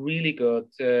 that's a really good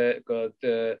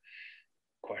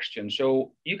question.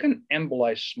 So you can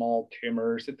embolize small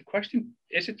tumors. The question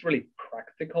is, it really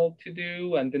practical to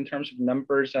do? And in terms of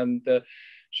numbers, and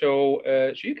so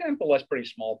you can embolize pretty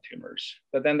small tumors.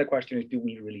 But then the question is, do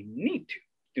we really need to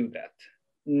do that?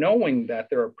 Knowing that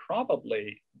there are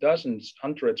probably dozens,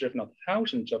 hundreds, if not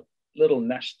thousands of little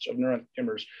nests of neuroendocrine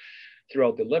tumors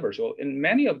throughout the liver. So in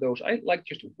many of those, I like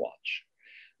just to watch.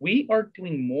 We are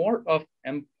doing more of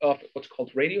what's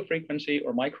called radiofrequency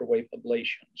or microwave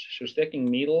ablations. So sticking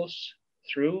needles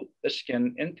through the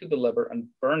skin into the liver and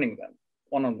burning them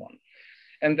one-on-one.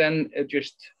 And then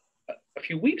just a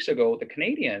few weeks ago, the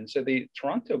Canadians, so the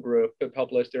Toronto group,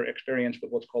 published their experience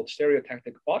with what's called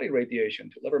stereotactic body radiation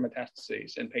to liver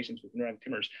metastases in patients with neuroendocrine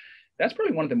tumors. That's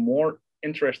probably one of the more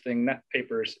interesting NET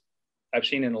papers I've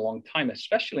seen in a long time,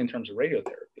 especially in terms of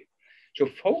radiotherapy. So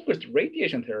focused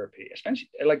radiation therapy, especially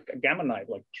like a gamma knife,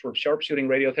 like sort of sharpshooting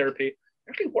radiotherapy,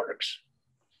 actually works.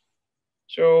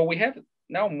 So we have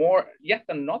now yet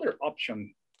another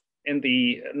option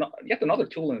yet another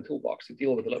tool in the toolbox to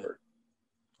deal with the liver.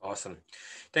 Awesome.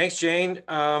 Thanks, Jane.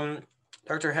 Dr.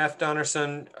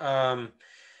 Halfdanarson,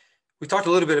 we talked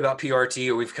a little bit about PRT,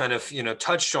 or we've kind of,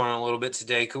 touched on it a little bit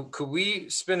today. Could we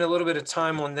spend a little bit of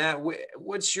time on that?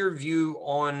 What's your view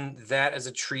on that as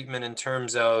a treatment in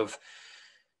terms of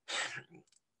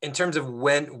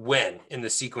when in the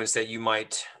sequence that you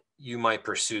might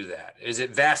pursue that? Is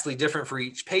it vastly different for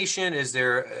each patient? Is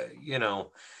there,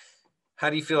 how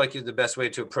do you feel like the best way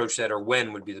to approach that, or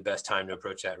when would be the best time to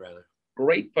approach that rather?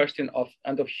 Great question of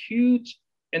huge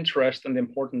interest and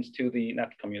importance to the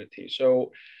NET community.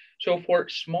 So for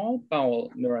small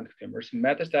bowel neuroendocrine tumors,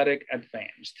 metastatic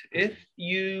advanced, if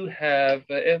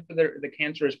the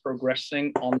cancer is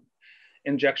progressing on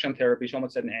injection therapy,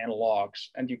 somatostatin analogs,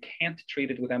 and you can't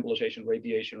treat it with embolization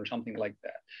radiation or something like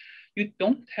that, you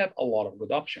don't have a lot of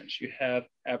good options. You have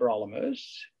everolimus,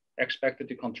 expected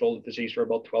to control the disease for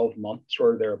about 12 months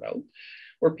or thereabout,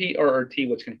 or PRRT,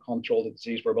 which can control the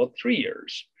disease for about 3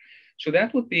 years. So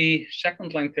that would be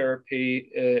second-line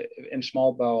therapy in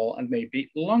small bowel and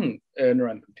maybe lung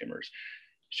neuroendocrine tumors.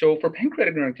 So for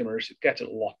pancreatic neuroendocrine tumors, it gets a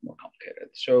lot more complicated.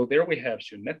 So there we have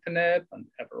sunitinib and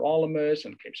everolimus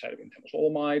and capecitabine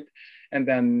temozolomide. And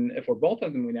then for both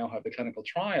of them, we now have the clinical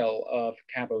trial of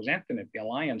cabozantinib, the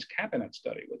Alliance Cabinet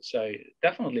study, which I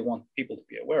definitely want people to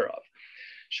be aware of.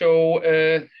 So,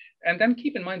 and then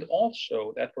keep in mind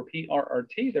also that for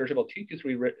PRRT, there's about 2 to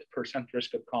 3%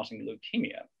 risk of causing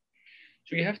leukemia.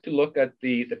 So you have to look at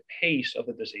the pace of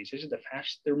the disease. Is it a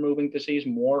faster moving disease,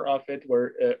 more of it,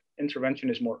 where intervention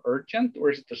is more urgent,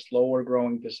 or is it a slower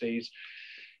growing disease?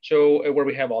 So where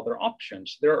we have other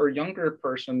options. There are younger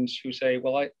persons who say,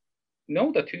 well, I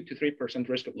know that 2 to 3%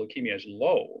 risk of leukemia is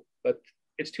low, but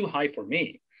it's too high for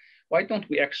me. Why don't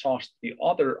we exhaust the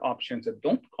other options that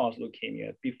don't cause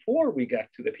leukemia before we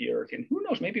get to the PRRT? And who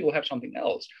knows, maybe we'll have something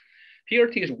else.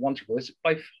 PRT is wonderful. It's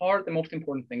by far the most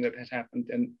important thing that has happened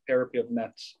in therapy of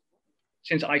NETs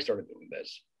since I started doing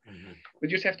this. Mm-hmm. We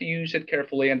just have to use it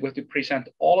carefully, and we have to present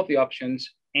all of the options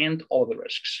and all of the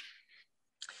risks.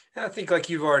 I think, like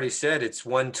you've already said, it's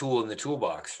one tool in the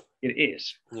toolbox. It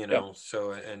is. You Yeah. know,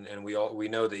 so, and we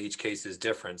know that each case is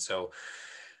different. So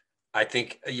I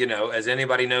think, you know, as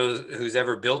anybody knows who's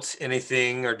ever built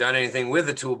anything or done anything with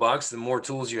a toolbox, the more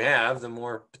tools you have, the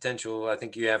more potential I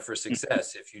think you have for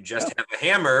success. If you just Yeah. have a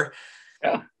hammer,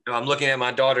 Yeah. you know, I'm looking at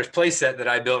my daughter's play set that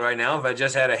I built right now. If I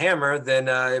just had a hammer, then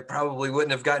it probably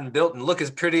wouldn't have gotten built and look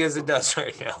as pretty as it does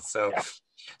right now. So, Yeah.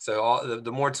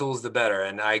 the more tools, the better.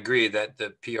 And I agree that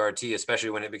the PRT, especially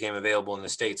when it became available in the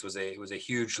States, was a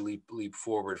huge leap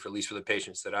forward, for at least for the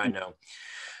patients that I know.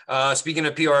 Speaking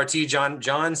of PRT,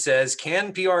 John says,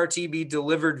 can PRT be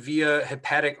delivered via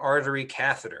hepatic artery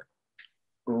catheter?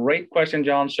 Great question,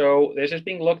 John. So this is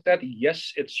being looked at.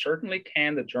 Yes, it certainly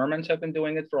can. The Germans have been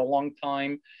doing it for a long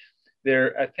time.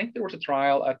 I think there was a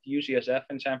trial at UCSF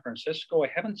in San Francisco. I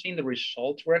haven't seen the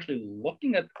results. We're actually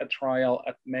looking at a trial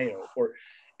at Mayo for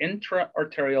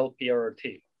intra-arterial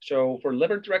PRT. So for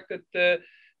liver-directed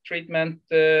treatment,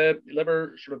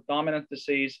 liver sort of dominant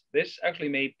disease, this actually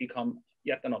may become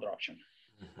yet another option.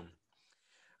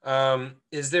 Mm-hmm.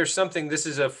 Is there something, this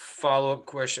is a follow-up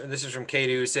question. This is from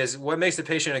Katie, who says, what makes the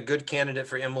patient a good candidate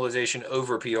for embolization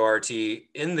over PRT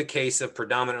in the case of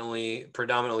predominantly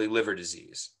liver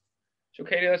disease? So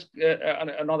Katie, that's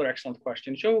another excellent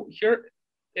question. So here,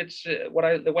 it's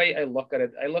the way I look at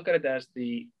it as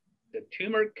the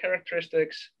tumor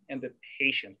characteristics and the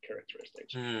patient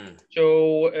characteristics.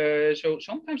 So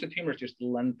sometimes the tumors just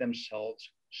lend themselves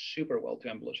super well to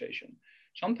embolization.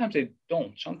 Sometimes they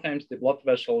don't. Sometimes the blood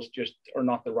vessels just are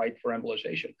not the right for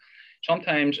embolization.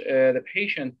 Sometimes the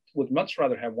patient would much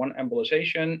rather have one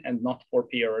embolization and not 4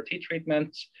 PRT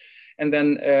treatments. And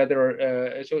then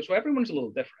so everyone's a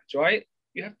little different. So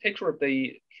you have to take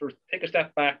take a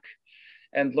step back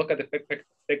and look at the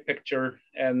big picture.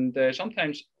 And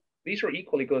sometimes these are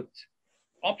equally good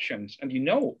options. And you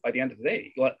know, by the end of the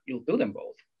day, you'll do them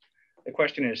both. The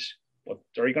question is, what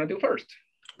are you going to do first?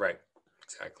 Right.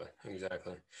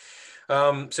 Exactly.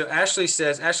 So Ashley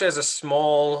has a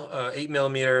small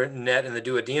 8mm net in the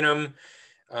duodenum.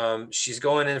 She's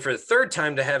going in for the third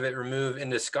time to have it removed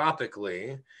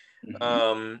endoscopically.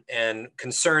 And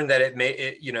concerned that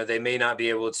they may not be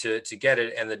able to get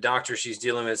it. And the doctor she's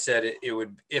dealing with said it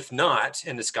would, if not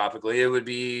endoscopically, it would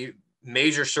be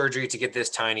major surgery to get this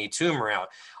tiny tumor out.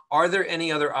 Are there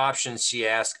any other options, she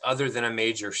asked, other than a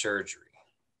major surgery?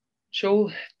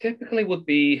 So typically would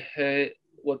be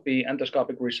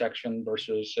endoscopic resection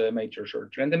versus major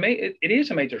surgery, and it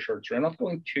is a major surgery. I'm not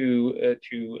going to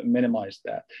minimize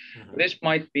that. Mm-hmm. This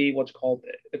might be what's called,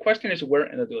 the question is where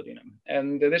in the duodenum,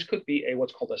 and this could be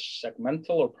what's called a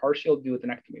segmental or partial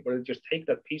duodenectomy, where they just take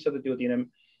that piece of the duodenum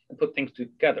and put things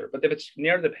together. But if it's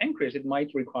near the pancreas, it might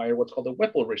require what's called a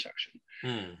Whipple resection,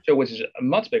 so which is a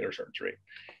much bigger surgery.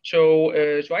 So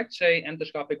I'd say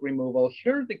endoscopic removal.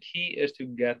 Here, the key is to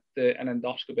get an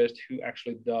endoscopist who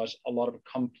actually does a lot of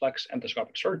complex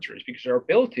endoscopic surgeries, because their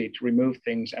ability to remove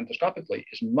things endoscopically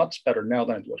is much better now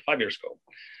than it was 5 years ago.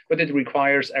 But it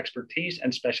requires expertise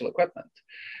and special equipment.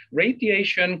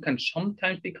 Radiation can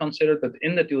sometimes be considered, but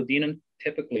in the duodenum,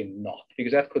 typically not,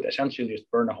 because that could essentially just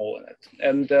burn a hole in it.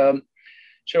 And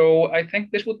so I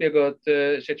think this would be a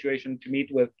good situation to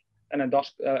meet with an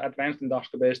advanced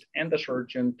endoscopist and a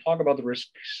surgeon, talk about the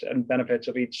risks and benefits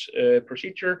of each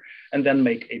procedure, and then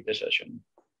make a decision.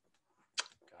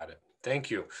 Got it.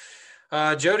 Thank you.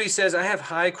 Jody says, I have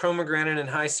high chromogranin and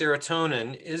high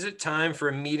serotonin. Is it time for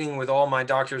a meeting with all my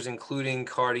doctors, including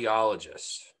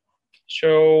cardiologists?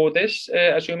 So this,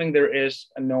 assuming there is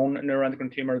a known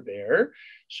neuroendocrine tumor there.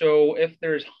 So if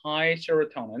there's high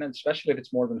serotonin, and especially if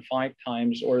it's more than 5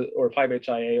 times, or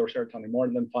 5-HIA or serotonin more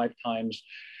than 5 times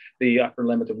the upper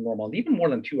limit of normal, and even more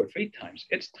than 2 or 3 times,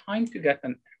 it's time to get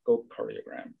an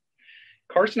echocardiogram.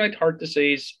 Carcinoid heart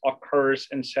disease occurs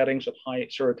in settings of high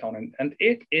serotonin, and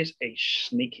it is a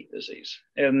sneaky disease.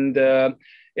 And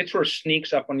it sort of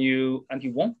sneaks up on you, and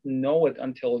you won't know it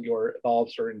until your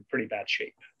valves are in pretty bad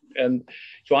shape. And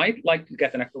so I like to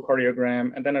get an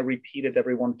echocardiogram, and then I repeat it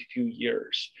every 1 to 2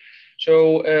 years.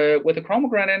 So with the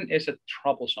chromogranin, is a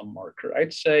troublesome marker.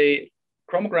 I'd say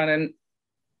chromogranin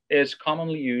is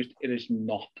commonly used. It is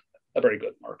not a very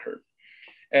good marker.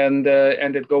 And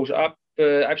it goes up.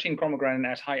 I've seen chromogranin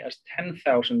as high as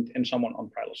 10,000 in someone on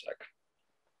Prilosec.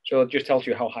 So it just tells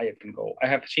you how high it can go. I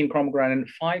have seen chromogranin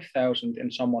 5,000 in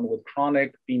someone with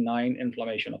chronic benign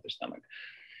inflammation of the stomach.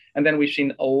 And then we've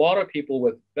seen a lot of people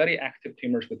with very active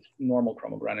tumors with normal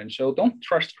chromogranin. So don't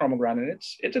trust chromogranin.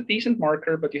 It's a decent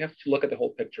marker, but you have to look at the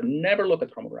whole picture. Never look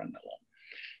at chromogranin alone.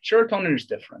 Serotonin is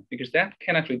different, because that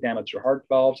can actually damage your heart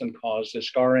valves and cause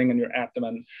scarring in your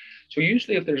abdomen. So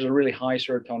usually if there's a really high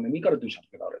serotonin, we got to do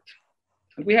something about it.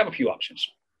 And we have a few options.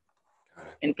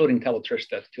 including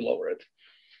telotristat to lower it,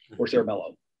 or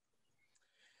cerebellum.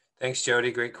 Thanks,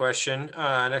 Jody. Great question.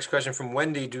 Next question from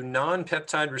Wendy. Do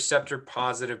non-peptide receptor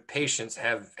positive patients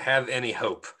have any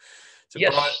hope?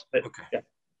 Yes. Okay. Yeah.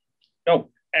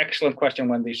 No, excellent question,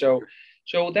 Wendy. So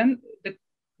then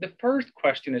the first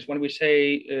question is, when we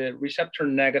say receptor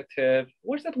negative,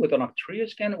 was that with an Octreoscan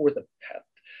scan or with a PET?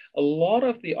 A lot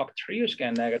of the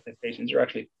Octreoscan negative patients are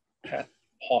actually PET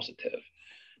positive.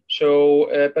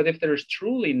 So, but if there's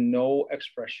truly no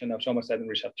expression of somatostatin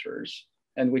receptors,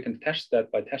 and we can test that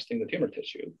by testing the tumor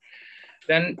tissue,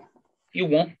 then you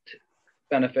won't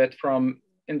benefit from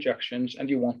injections and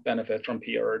you won't benefit from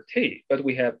PRRT. But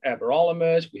we have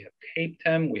everolimus, we have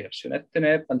Captem, we have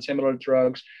sunitinib and similar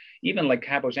drugs, even like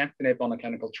cabozantinib on a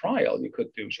clinical trial you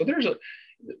could do. So there's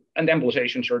and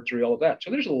embolization surgery, all of that.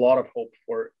 So there's a lot of hope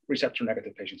for receptor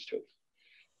negative patients too.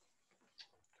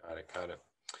 Got it.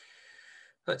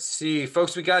 Let's see,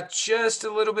 folks, we got just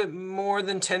a little bit more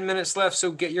than 10 minutes left,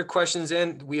 so get your questions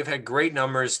in. We have had great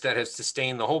numbers that have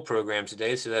sustained the whole program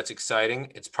today, so that's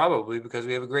exciting. It's probably because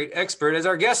we have a great expert as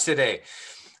our guest today.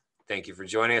 Thank you for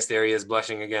joining us. There he is,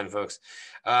 blushing again, folks.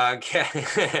 Kathy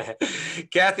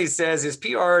says, is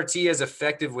PRRT as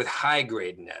effective with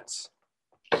high-grade NETs?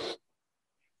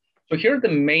 So here the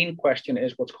main question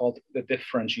is what's called the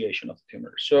differentiation of the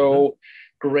tumor. So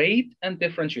grade and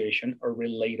differentiation are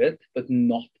related, but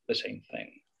not the same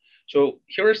thing. So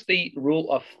here's the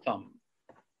rule of thumb.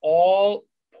 All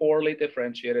poorly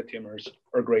differentiated tumors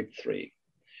are grade 3.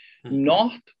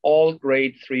 Not all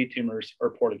grade 3 tumors are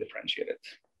poorly differentiated.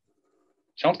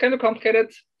 Sounds kind of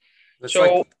complicated. That's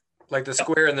so, like the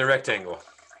square and the rectangle.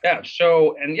 Yeah.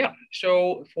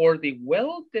 So for the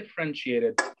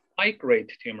well-differentiated high-grade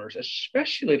tumors,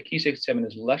 especially if Ki67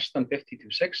 is less than 50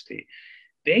 to 60,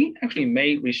 they actually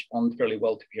may respond fairly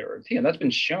well to PRRT. And that's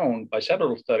been shown by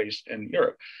several studies in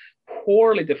Europe.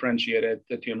 Poorly differentiated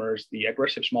the tumors, the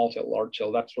aggressive small cell, large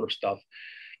cell, that sort of stuff,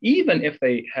 even if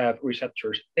they have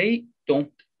receptors, they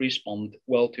don't respond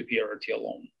well to PRRT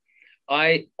alone.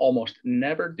 I almost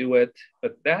never do it,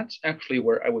 but that's actually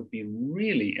where I would be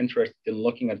really interested in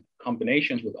looking at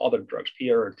combinations with other drugs,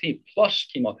 PRRT plus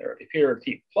chemotherapy,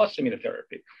 PRRT plus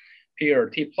immunotherapy,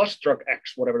 PRRT plus drug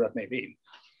X, whatever that may be.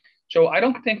 So I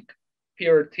don't think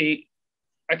PRRT,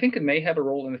 I think it may have a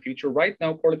role in the future. Right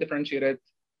now, poorly differentiated,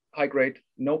 high grade,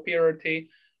 no PRRT,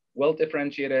 well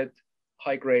differentiated,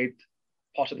 high grade,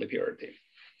 possibly PRRT.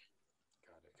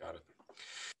 Got it.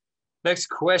 Next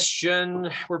question,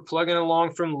 we're plugging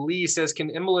along from Lee, says, can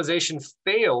embolization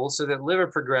fail so that liver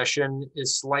progression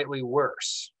is slightly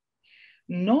worse?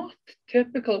 Not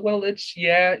typical. Well,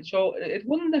 so it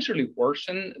wouldn't necessarily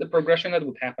worsen the progression that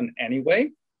would happen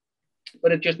anyway,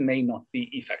 but it just may not be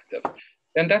effective.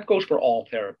 And that goes for all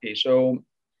therapy. So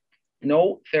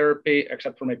no therapy,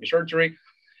 except for maybe surgery,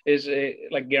 is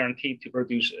like guaranteed to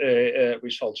produce a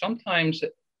result. Sometimes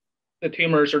the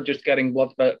tumors are just getting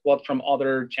blood from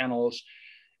other channels,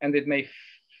 and it may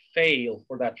fail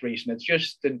for that reason. It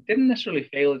didn't necessarily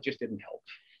fail, it just didn't help.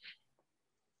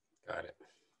 Got it.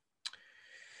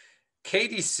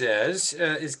 Katie says,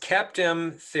 is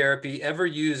Captem therapy ever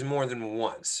used more than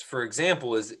once? For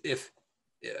example, there's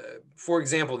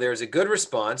a good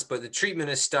response, but the treatment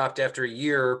is stopped after a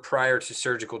year prior to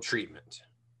surgical treatment.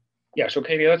 Yeah, so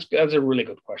Katie, that's a really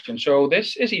good question. So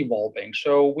this is evolving.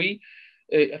 So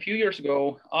a few years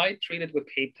ago, I treated with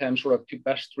Captem sort of to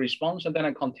best response, and then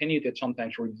I continued it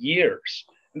sometimes for years.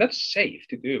 And that's safe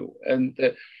to do.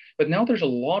 But now there's a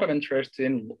lot of interest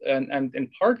and in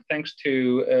part thanks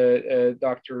to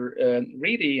Dr.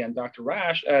 Reedy and Dr.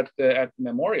 Rash at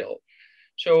Memorial.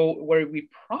 So where we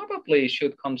probably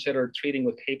should consider treating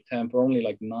with Captem for only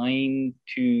like 9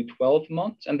 to 12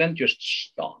 months and then just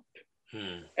stop.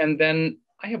 And then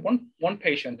I have one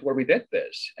patient where we did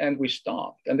this and we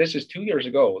stopped. And this is 2 years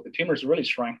ago. The tumors really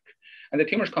shrank. And the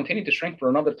tumors continued to shrink for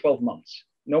another 12 months.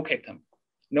 No Captem,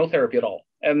 no therapy at all.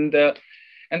 And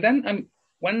then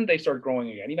when they start growing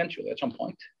again, eventually at some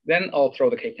point, then I'll throw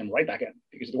the Captem right back in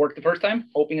because it worked the first time,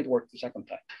 hoping it worked the second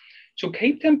time. So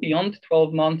Captem beyond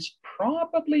 12 months,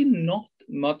 probably not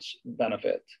much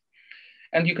benefit.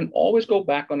 And you can always go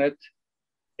back on it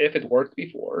if it worked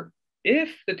before. If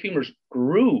the tumors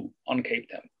grew on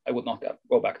Captem, I would not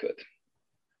go back to it.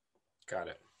 Got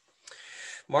it.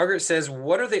 Margaret says,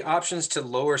 what are the options to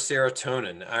lower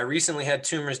serotonin? I recently had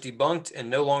tumors debunked and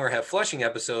no longer have flushing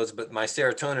episodes, but my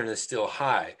serotonin is still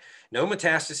high. No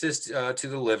metastasis to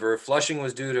the liver. Flushing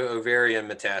was due to ovarian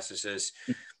metastasis.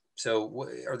 So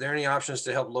are there any options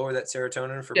to help lower that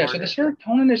serotonin for Margaret? So the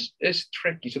serotonin is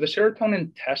tricky. So the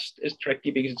serotonin test is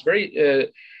tricky because it's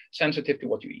very sensitive to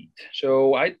what you eat.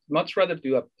 So I'd much rather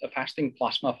do a fasting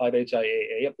plasma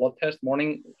 5-HIAA, a blood test,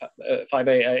 morning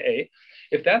 5-HIAA.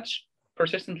 If that's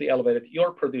persistently elevated,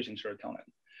 you're producing serotonin.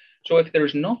 So if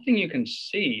there's nothing you can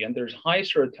see and there's high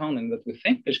serotonin that we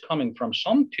think is coming from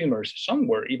some tumors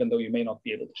somewhere, even though you may not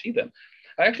be able to see them,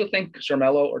 I actually think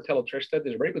Zermelo or telotristat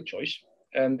is a very good choice.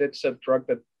 And it's a drug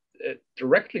that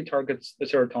directly targets the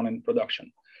serotonin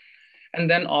production. And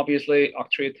then obviously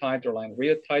octreotide or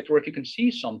lanreotide, or if you can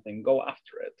see something, go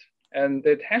after it. And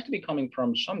it has to be coming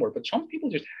from somewhere, but some people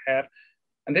just have,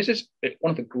 and this is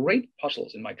one of the great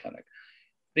puzzles in my clinic,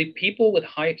 the people with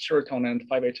high serotonin and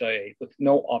 5-HIA with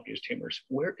no obvious tumors,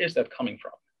 where is that coming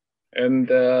from?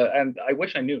 And I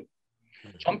wish I knew.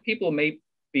 Some people may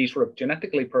be sort of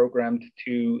genetically programmed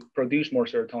to produce more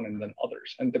serotonin than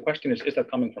others. And the question is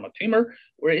that coming from a tumor,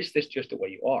 or is this just the way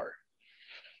you are?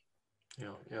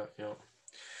 Yeah.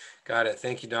 Got it.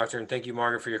 Thank you, doctor. And thank you,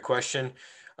 Margaret, for your question.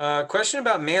 Question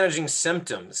about managing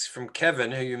symptoms from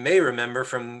Kevin, who you may remember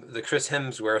from the Chris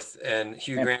Hemsworth and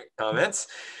Hugh Grant comments.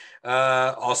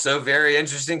 Also, very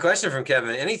interesting question from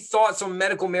Kevin. Any thoughts on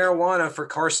medical marijuana for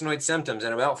carcinoid symptoms?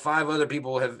 And about 5 other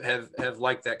people have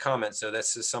liked that comment. So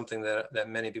that's just something that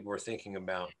many people are thinking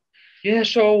about. Yeah,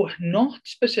 so not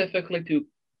specifically to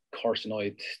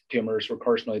carcinoid tumors or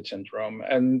carcinoid syndrome.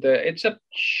 And it's a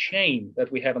shame that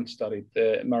we haven't studied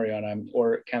marijuana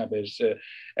or cannabis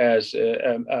as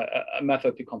a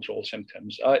method to control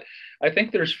symptoms. I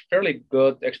think there's fairly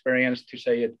good experience to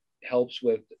say it helps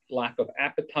with lack of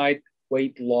appetite,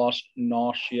 weight loss,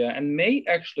 nausea, and may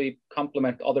actually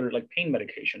complement other like pain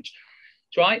medications.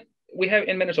 So we have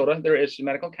in Minnesota, there is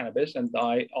medical cannabis, and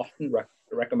I often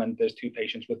recommend this to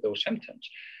patients with those symptoms.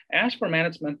 As for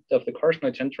management of the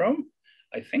carcinoid syndrome,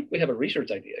 I think we have a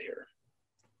research idea here.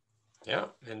 Yeah,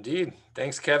 indeed.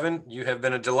 Thanks, Kevin. You have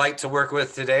been a delight to work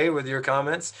with today with your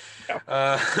comments.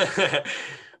 Yeah.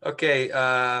 Okay.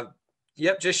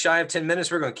 Yep, just shy of 10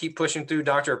 minutes. We're going to keep pushing through.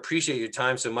 Doctor, appreciate your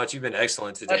time so much. You've been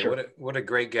excellent today. Pleasure. What a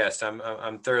great guest.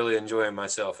 I'm thoroughly enjoying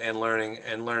myself and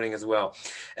learning as well.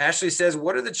 Ashley says,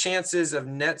 what are the chances of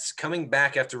nets coming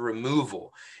back after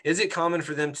removal? Is it common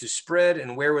for them to spread,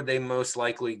 and where would they most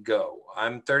likely go?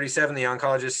 I'm 37. The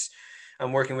oncologist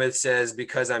I'm working with says,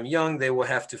 because I'm young, they will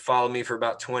have to follow me for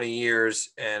about 20 years.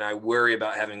 And I worry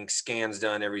about having scans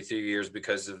done every 3 years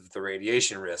because of the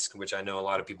radiation risk, which I know a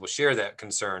lot of people share that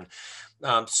concern.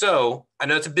 So I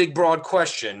know it's a big, broad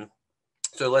question.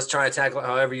 So let's try to tackle it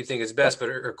however you think is best. But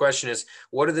her question is,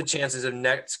 what are the chances of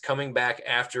nets coming back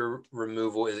after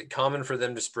removal? Is it common for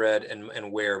them to spread,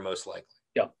 and where most likely?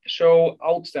 Yeah, so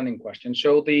outstanding question.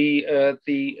 So the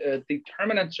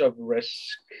determinants of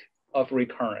risk of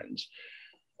recurrence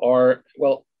are,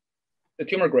 well, the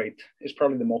tumor grade is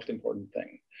probably the most important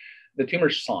thing. The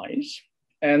tumor size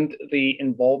and the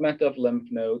involvement of lymph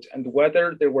nodes and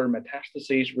whether there were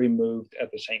metastases removed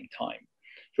at the same time.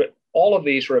 So all of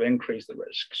these sort of increase the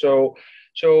risk. So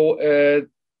if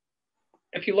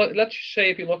you look, let's say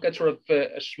if you look at sort of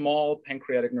a small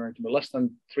pancreatic neuroendocrine, less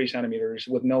than 3 centimeters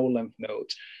with no lymph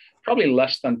nodes, probably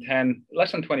less than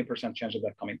 20% chance of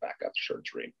that coming back after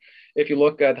surgery. If you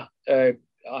look at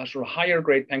sort of higher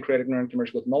grade pancreatic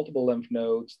neuroendocrine with multiple lymph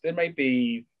nodes, there might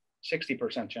be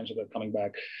 60% chance of that coming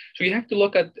back. So you have to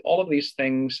look at all of these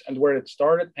things and where it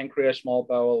started: pancreas, small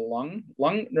bowel, lung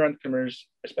neuroendocrine,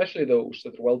 especially those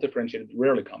that are well differentiated,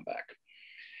 rarely come back.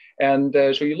 And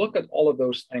so you look at all of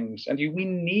those things, and we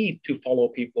need to follow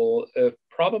people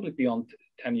probably beyond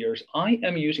 10 years. I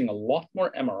am using a lot more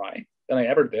MRI than I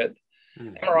ever did.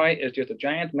 MRI is just a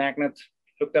giant magnet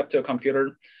hooked up to a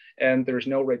computer, and there's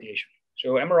no radiation.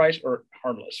 So MRIs are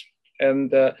harmless,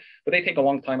 and but they take a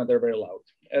long time and they're very loud.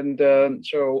 And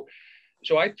so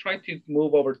I try to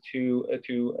move over to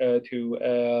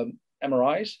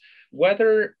MRIs.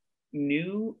 Whether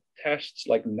new tests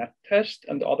like NET test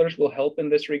and others will help in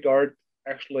this regard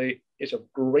actually is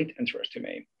of great interest to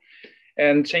me.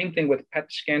 And same thing with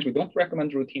PET scans. We don't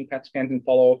recommend routine PET scans in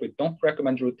follow-up. We don't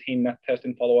recommend routine NET test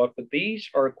in follow-up, but these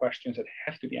are questions that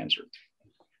have to be answered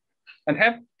and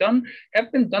have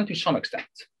been done to some extent.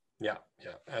 Yeah,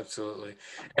 absolutely.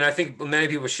 And I think many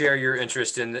people share your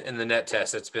interest in the NET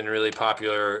test. That's been really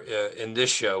popular in this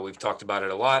show. We've talked about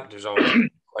it a lot. There's always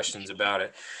questions about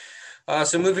it.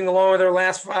 So moving along with our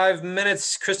last 5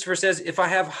 minutes, Christopher says, if I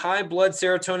have high blood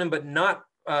serotonin but not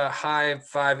high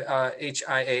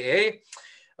 5-HIAA,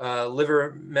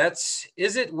 liver mets,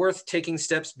 is it worth taking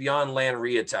steps beyond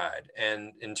lanreotide?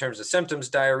 And in terms of symptoms,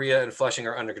 diarrhea and flushing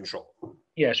are under control.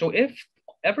 Yeah, so if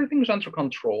everything's under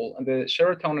control and the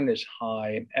serotonin is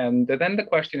high, and then the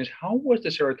question is, how was the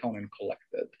serotonin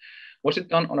collected? Was it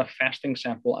done on a fasting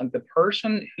sample? And the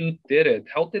person who did it,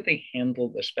 how did they handle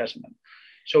the specimen?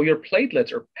 So your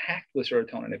platelets are packed with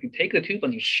serotonin. If you take the tube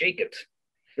and you shake it,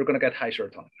 you're going to get high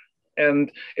serotonin.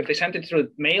 And if they sent it through a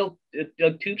Mayo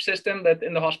tube system that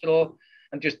in the hospital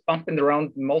and just bumping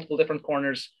around multiple different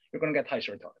corners, you're going to get high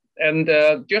serotonin.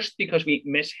 And just because we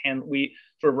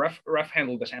sort of rough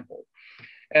handled the sample.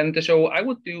 And so I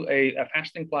would do a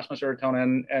fasting plasma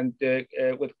serotonin and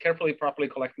with properly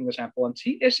collecting the sample and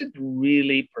see, is it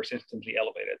really persistently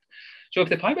elevated? So if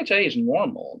the 5-HA is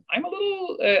normal, I'm a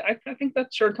little, I think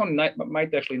that serotonin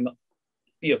might actually not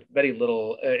be of very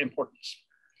little importance.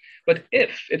 But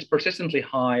if it's persistently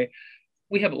high,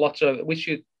 if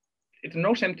there are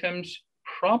no symptoms,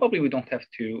 probably we don't have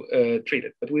to treat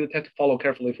it, but we would have to follow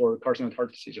carefully for carcinoid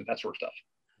heart disease and that sort of stuff.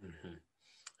 Mm-hmm.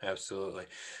 Absolutely.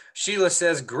 Sheila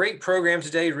says, great program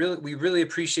today. We really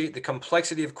appreciate the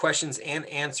complexity of questions and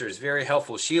answers. Very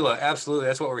helpful. Sheila, absolutely.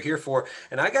 That's what we're here for.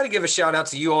 And I got to give a shout out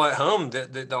to you all at home,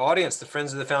 the audience, the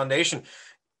friends of the foundation.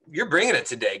 You're bringing it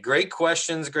today. Great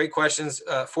questions, great questions.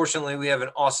 Fortunately, we have an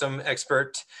awesome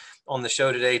expert on the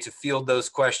show today to field those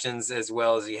questions as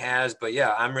well as he has. But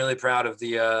yeah, I'm really proud of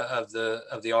the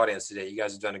audience today. You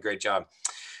guys have done a great job.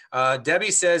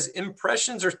 Debbie says,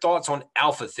 impressions or thoughts on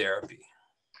alpha therapy?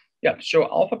 Yeah, so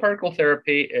alpha particle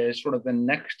therapy is sort of the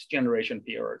next generation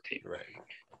PRRT. Right.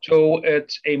 So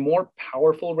it's a more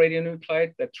powerful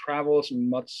radionuclide that travels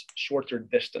much shorter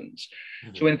distance.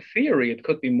 Mm-hmm. So in theory, it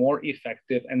could be more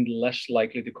effective and less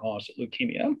likely to cause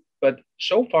leukemia. But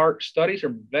so far, studies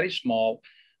are very small,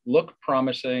 look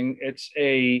promising. It's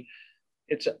a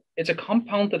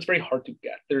compound that's very hard to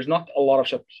get. There's not a lot of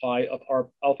supply of our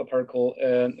alpha particle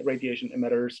radiation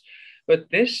emitters.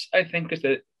 But this, I think,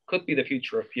 could be the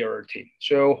future of PRRT.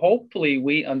 So hopefully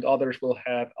we and others will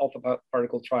have alpha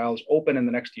particle trials open in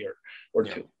the next year or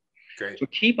two. Great. So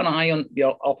keep an eye on the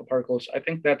alpha particles. I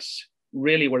think that's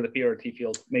really where the PRRT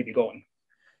field may be going.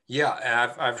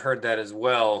 Yeah, I've heard that as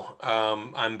well.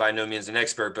 I'm by no means an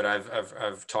expert, but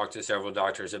I've talked to several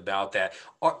doctors about that.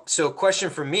 So question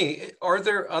for me, are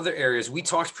there other areas? We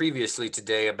talked previously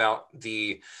today about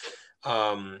the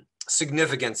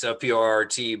significance of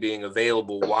PRRT being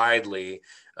available widely,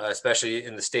 especially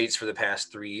in the States for the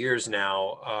past 3 years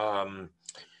now.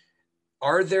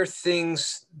 Are there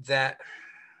things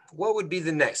what would be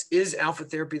the next? Is alpha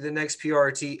therapy the next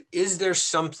PRRT? Is there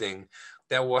something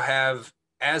that will have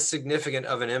as significant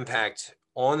of an impact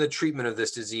on the treatment of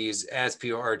this disease as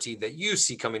PRRT that you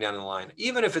see coming down the line,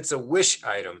 even if it's a wish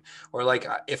item, or like,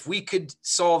 if we could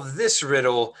solve this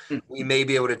riddle, we may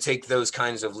be able to take those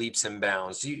kinds of leaps and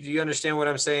bounds. Do you understand what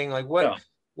I'm saying? Like what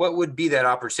would be that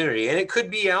opportunity? And it could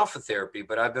be alpha therapy,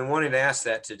 but I've been wanting to ask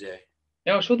that today.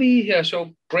 Yeah,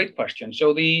 so great question.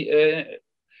 So so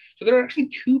there are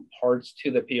actually two parts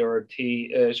to the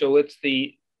PRRT. So it's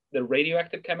the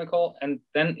radioactive chemical, and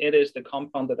then it is the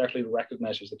compound that actually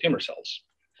recognizes the tumor cells.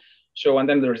 So, and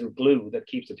then there's the glue that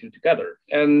keeps the two together.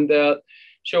 And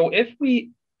so if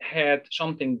we had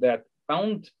something that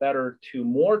bound better to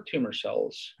more tumor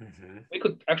cells, we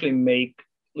could actually make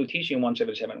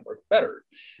lutetium-177 work better.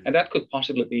 And that could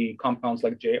possibly be compounds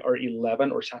like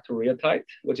JR11 or saturreatide,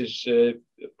 which is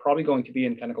probably going to be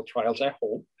in clinical trials, I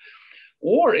hope.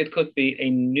 Or it could be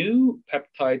a new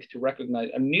peptide to recognize,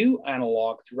 a new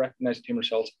analog to recognize tumor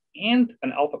cells, and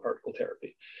an alpha particle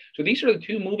therapy. So these are the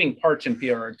two moving parts in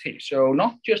PRRT. So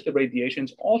not just the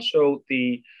radiations, also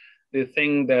the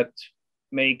thing that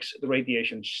makes the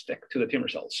radiation stick to the tumor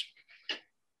cells.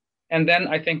 And then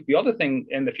I think the other thing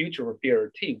in the future for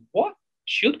PRRT, what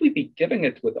should we be giving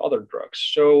it with other drugs?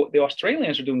 So the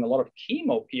Australians are doing a lot of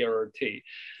chemo PRRT,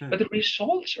 but the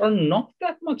results are not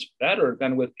that much better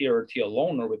than with PRRT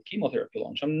alone or with chemotherapy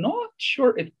alone. So I'm not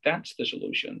sure if that's the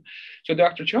solution. So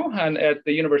Dr. Chauhan at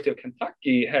the University of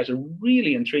Kentucky has a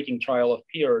really intriguing trial of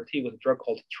PRRT with a drug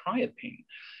called triapine,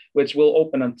 which will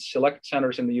open at select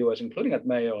centers in the US, including at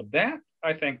Mayo. That,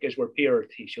 I think, is where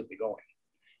PRRT should be going.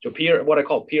 So what I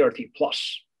call PRRT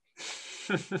plus.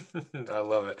 I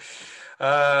love it.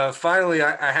 Finally,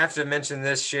 I have to mention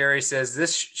this. Sherry says,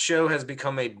 this show has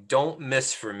become a don't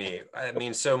miss for me. It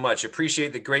means so much.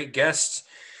 Appreciate the great guests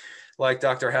like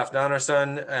Dr.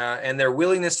 Halfdanarson and their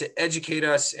willingness to educate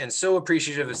us, and so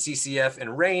appreciative of CCF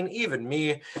and Rain, even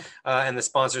me, and the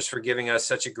sponsors for giving us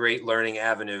such a great learning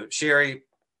avenue. Sherry,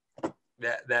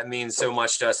 that means so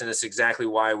much to us, and it's exactly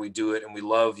why we do it, and we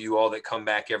love you all that come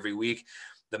back every week.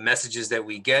 the messages that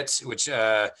we get, which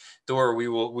Thor, we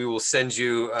will send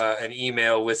you an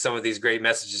email with some of these great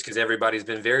messages, because everybody's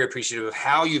been very appreciative of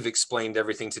how you've explained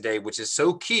everything today, which is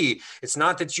so key. It's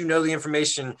not that you know the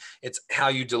information, it's how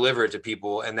you deliver it to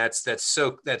people. And that's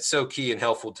so key and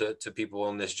helpful to people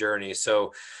on this journey.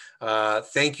 So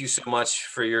thank you so much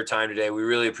for your time today. We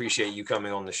really appreciate you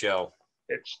coming on the show.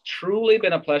 It's truly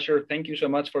been a pleasure. Thank you so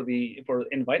much for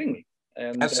inviting me.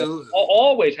 And Absolutely.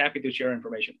 Always happy to share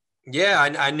information. Yeah,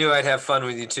 I knew I'd have fun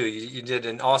with you too. You did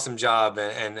an awesome job,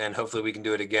 and hopefully we can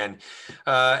do it again.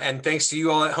 And thanks to you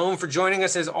all at home for joining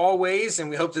us as always. And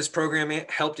we hope this program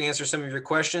helped answer some of your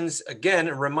questions. Again,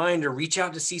 a reminder, reach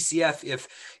out to CCF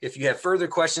if you have further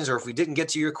questions, or if we didn't get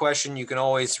to your question, you can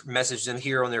always message them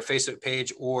here on their Facebook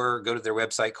page or go to their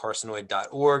website,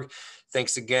 carcinoid.org.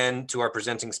 Thanks again to our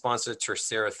presenting sponsor,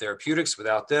 Thorvardur Therapeutics.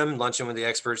 Without them, Luncheon with the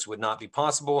Experts would not be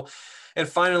possible. And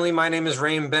finally, my name is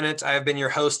Rain Bennett. I have been your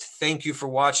host. Thank you for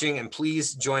watching, and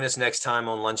please join us next time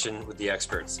on Luncheon with the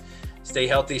Experts. Stay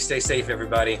healthy, stay safe,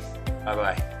 everybody.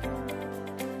 Bye-bye.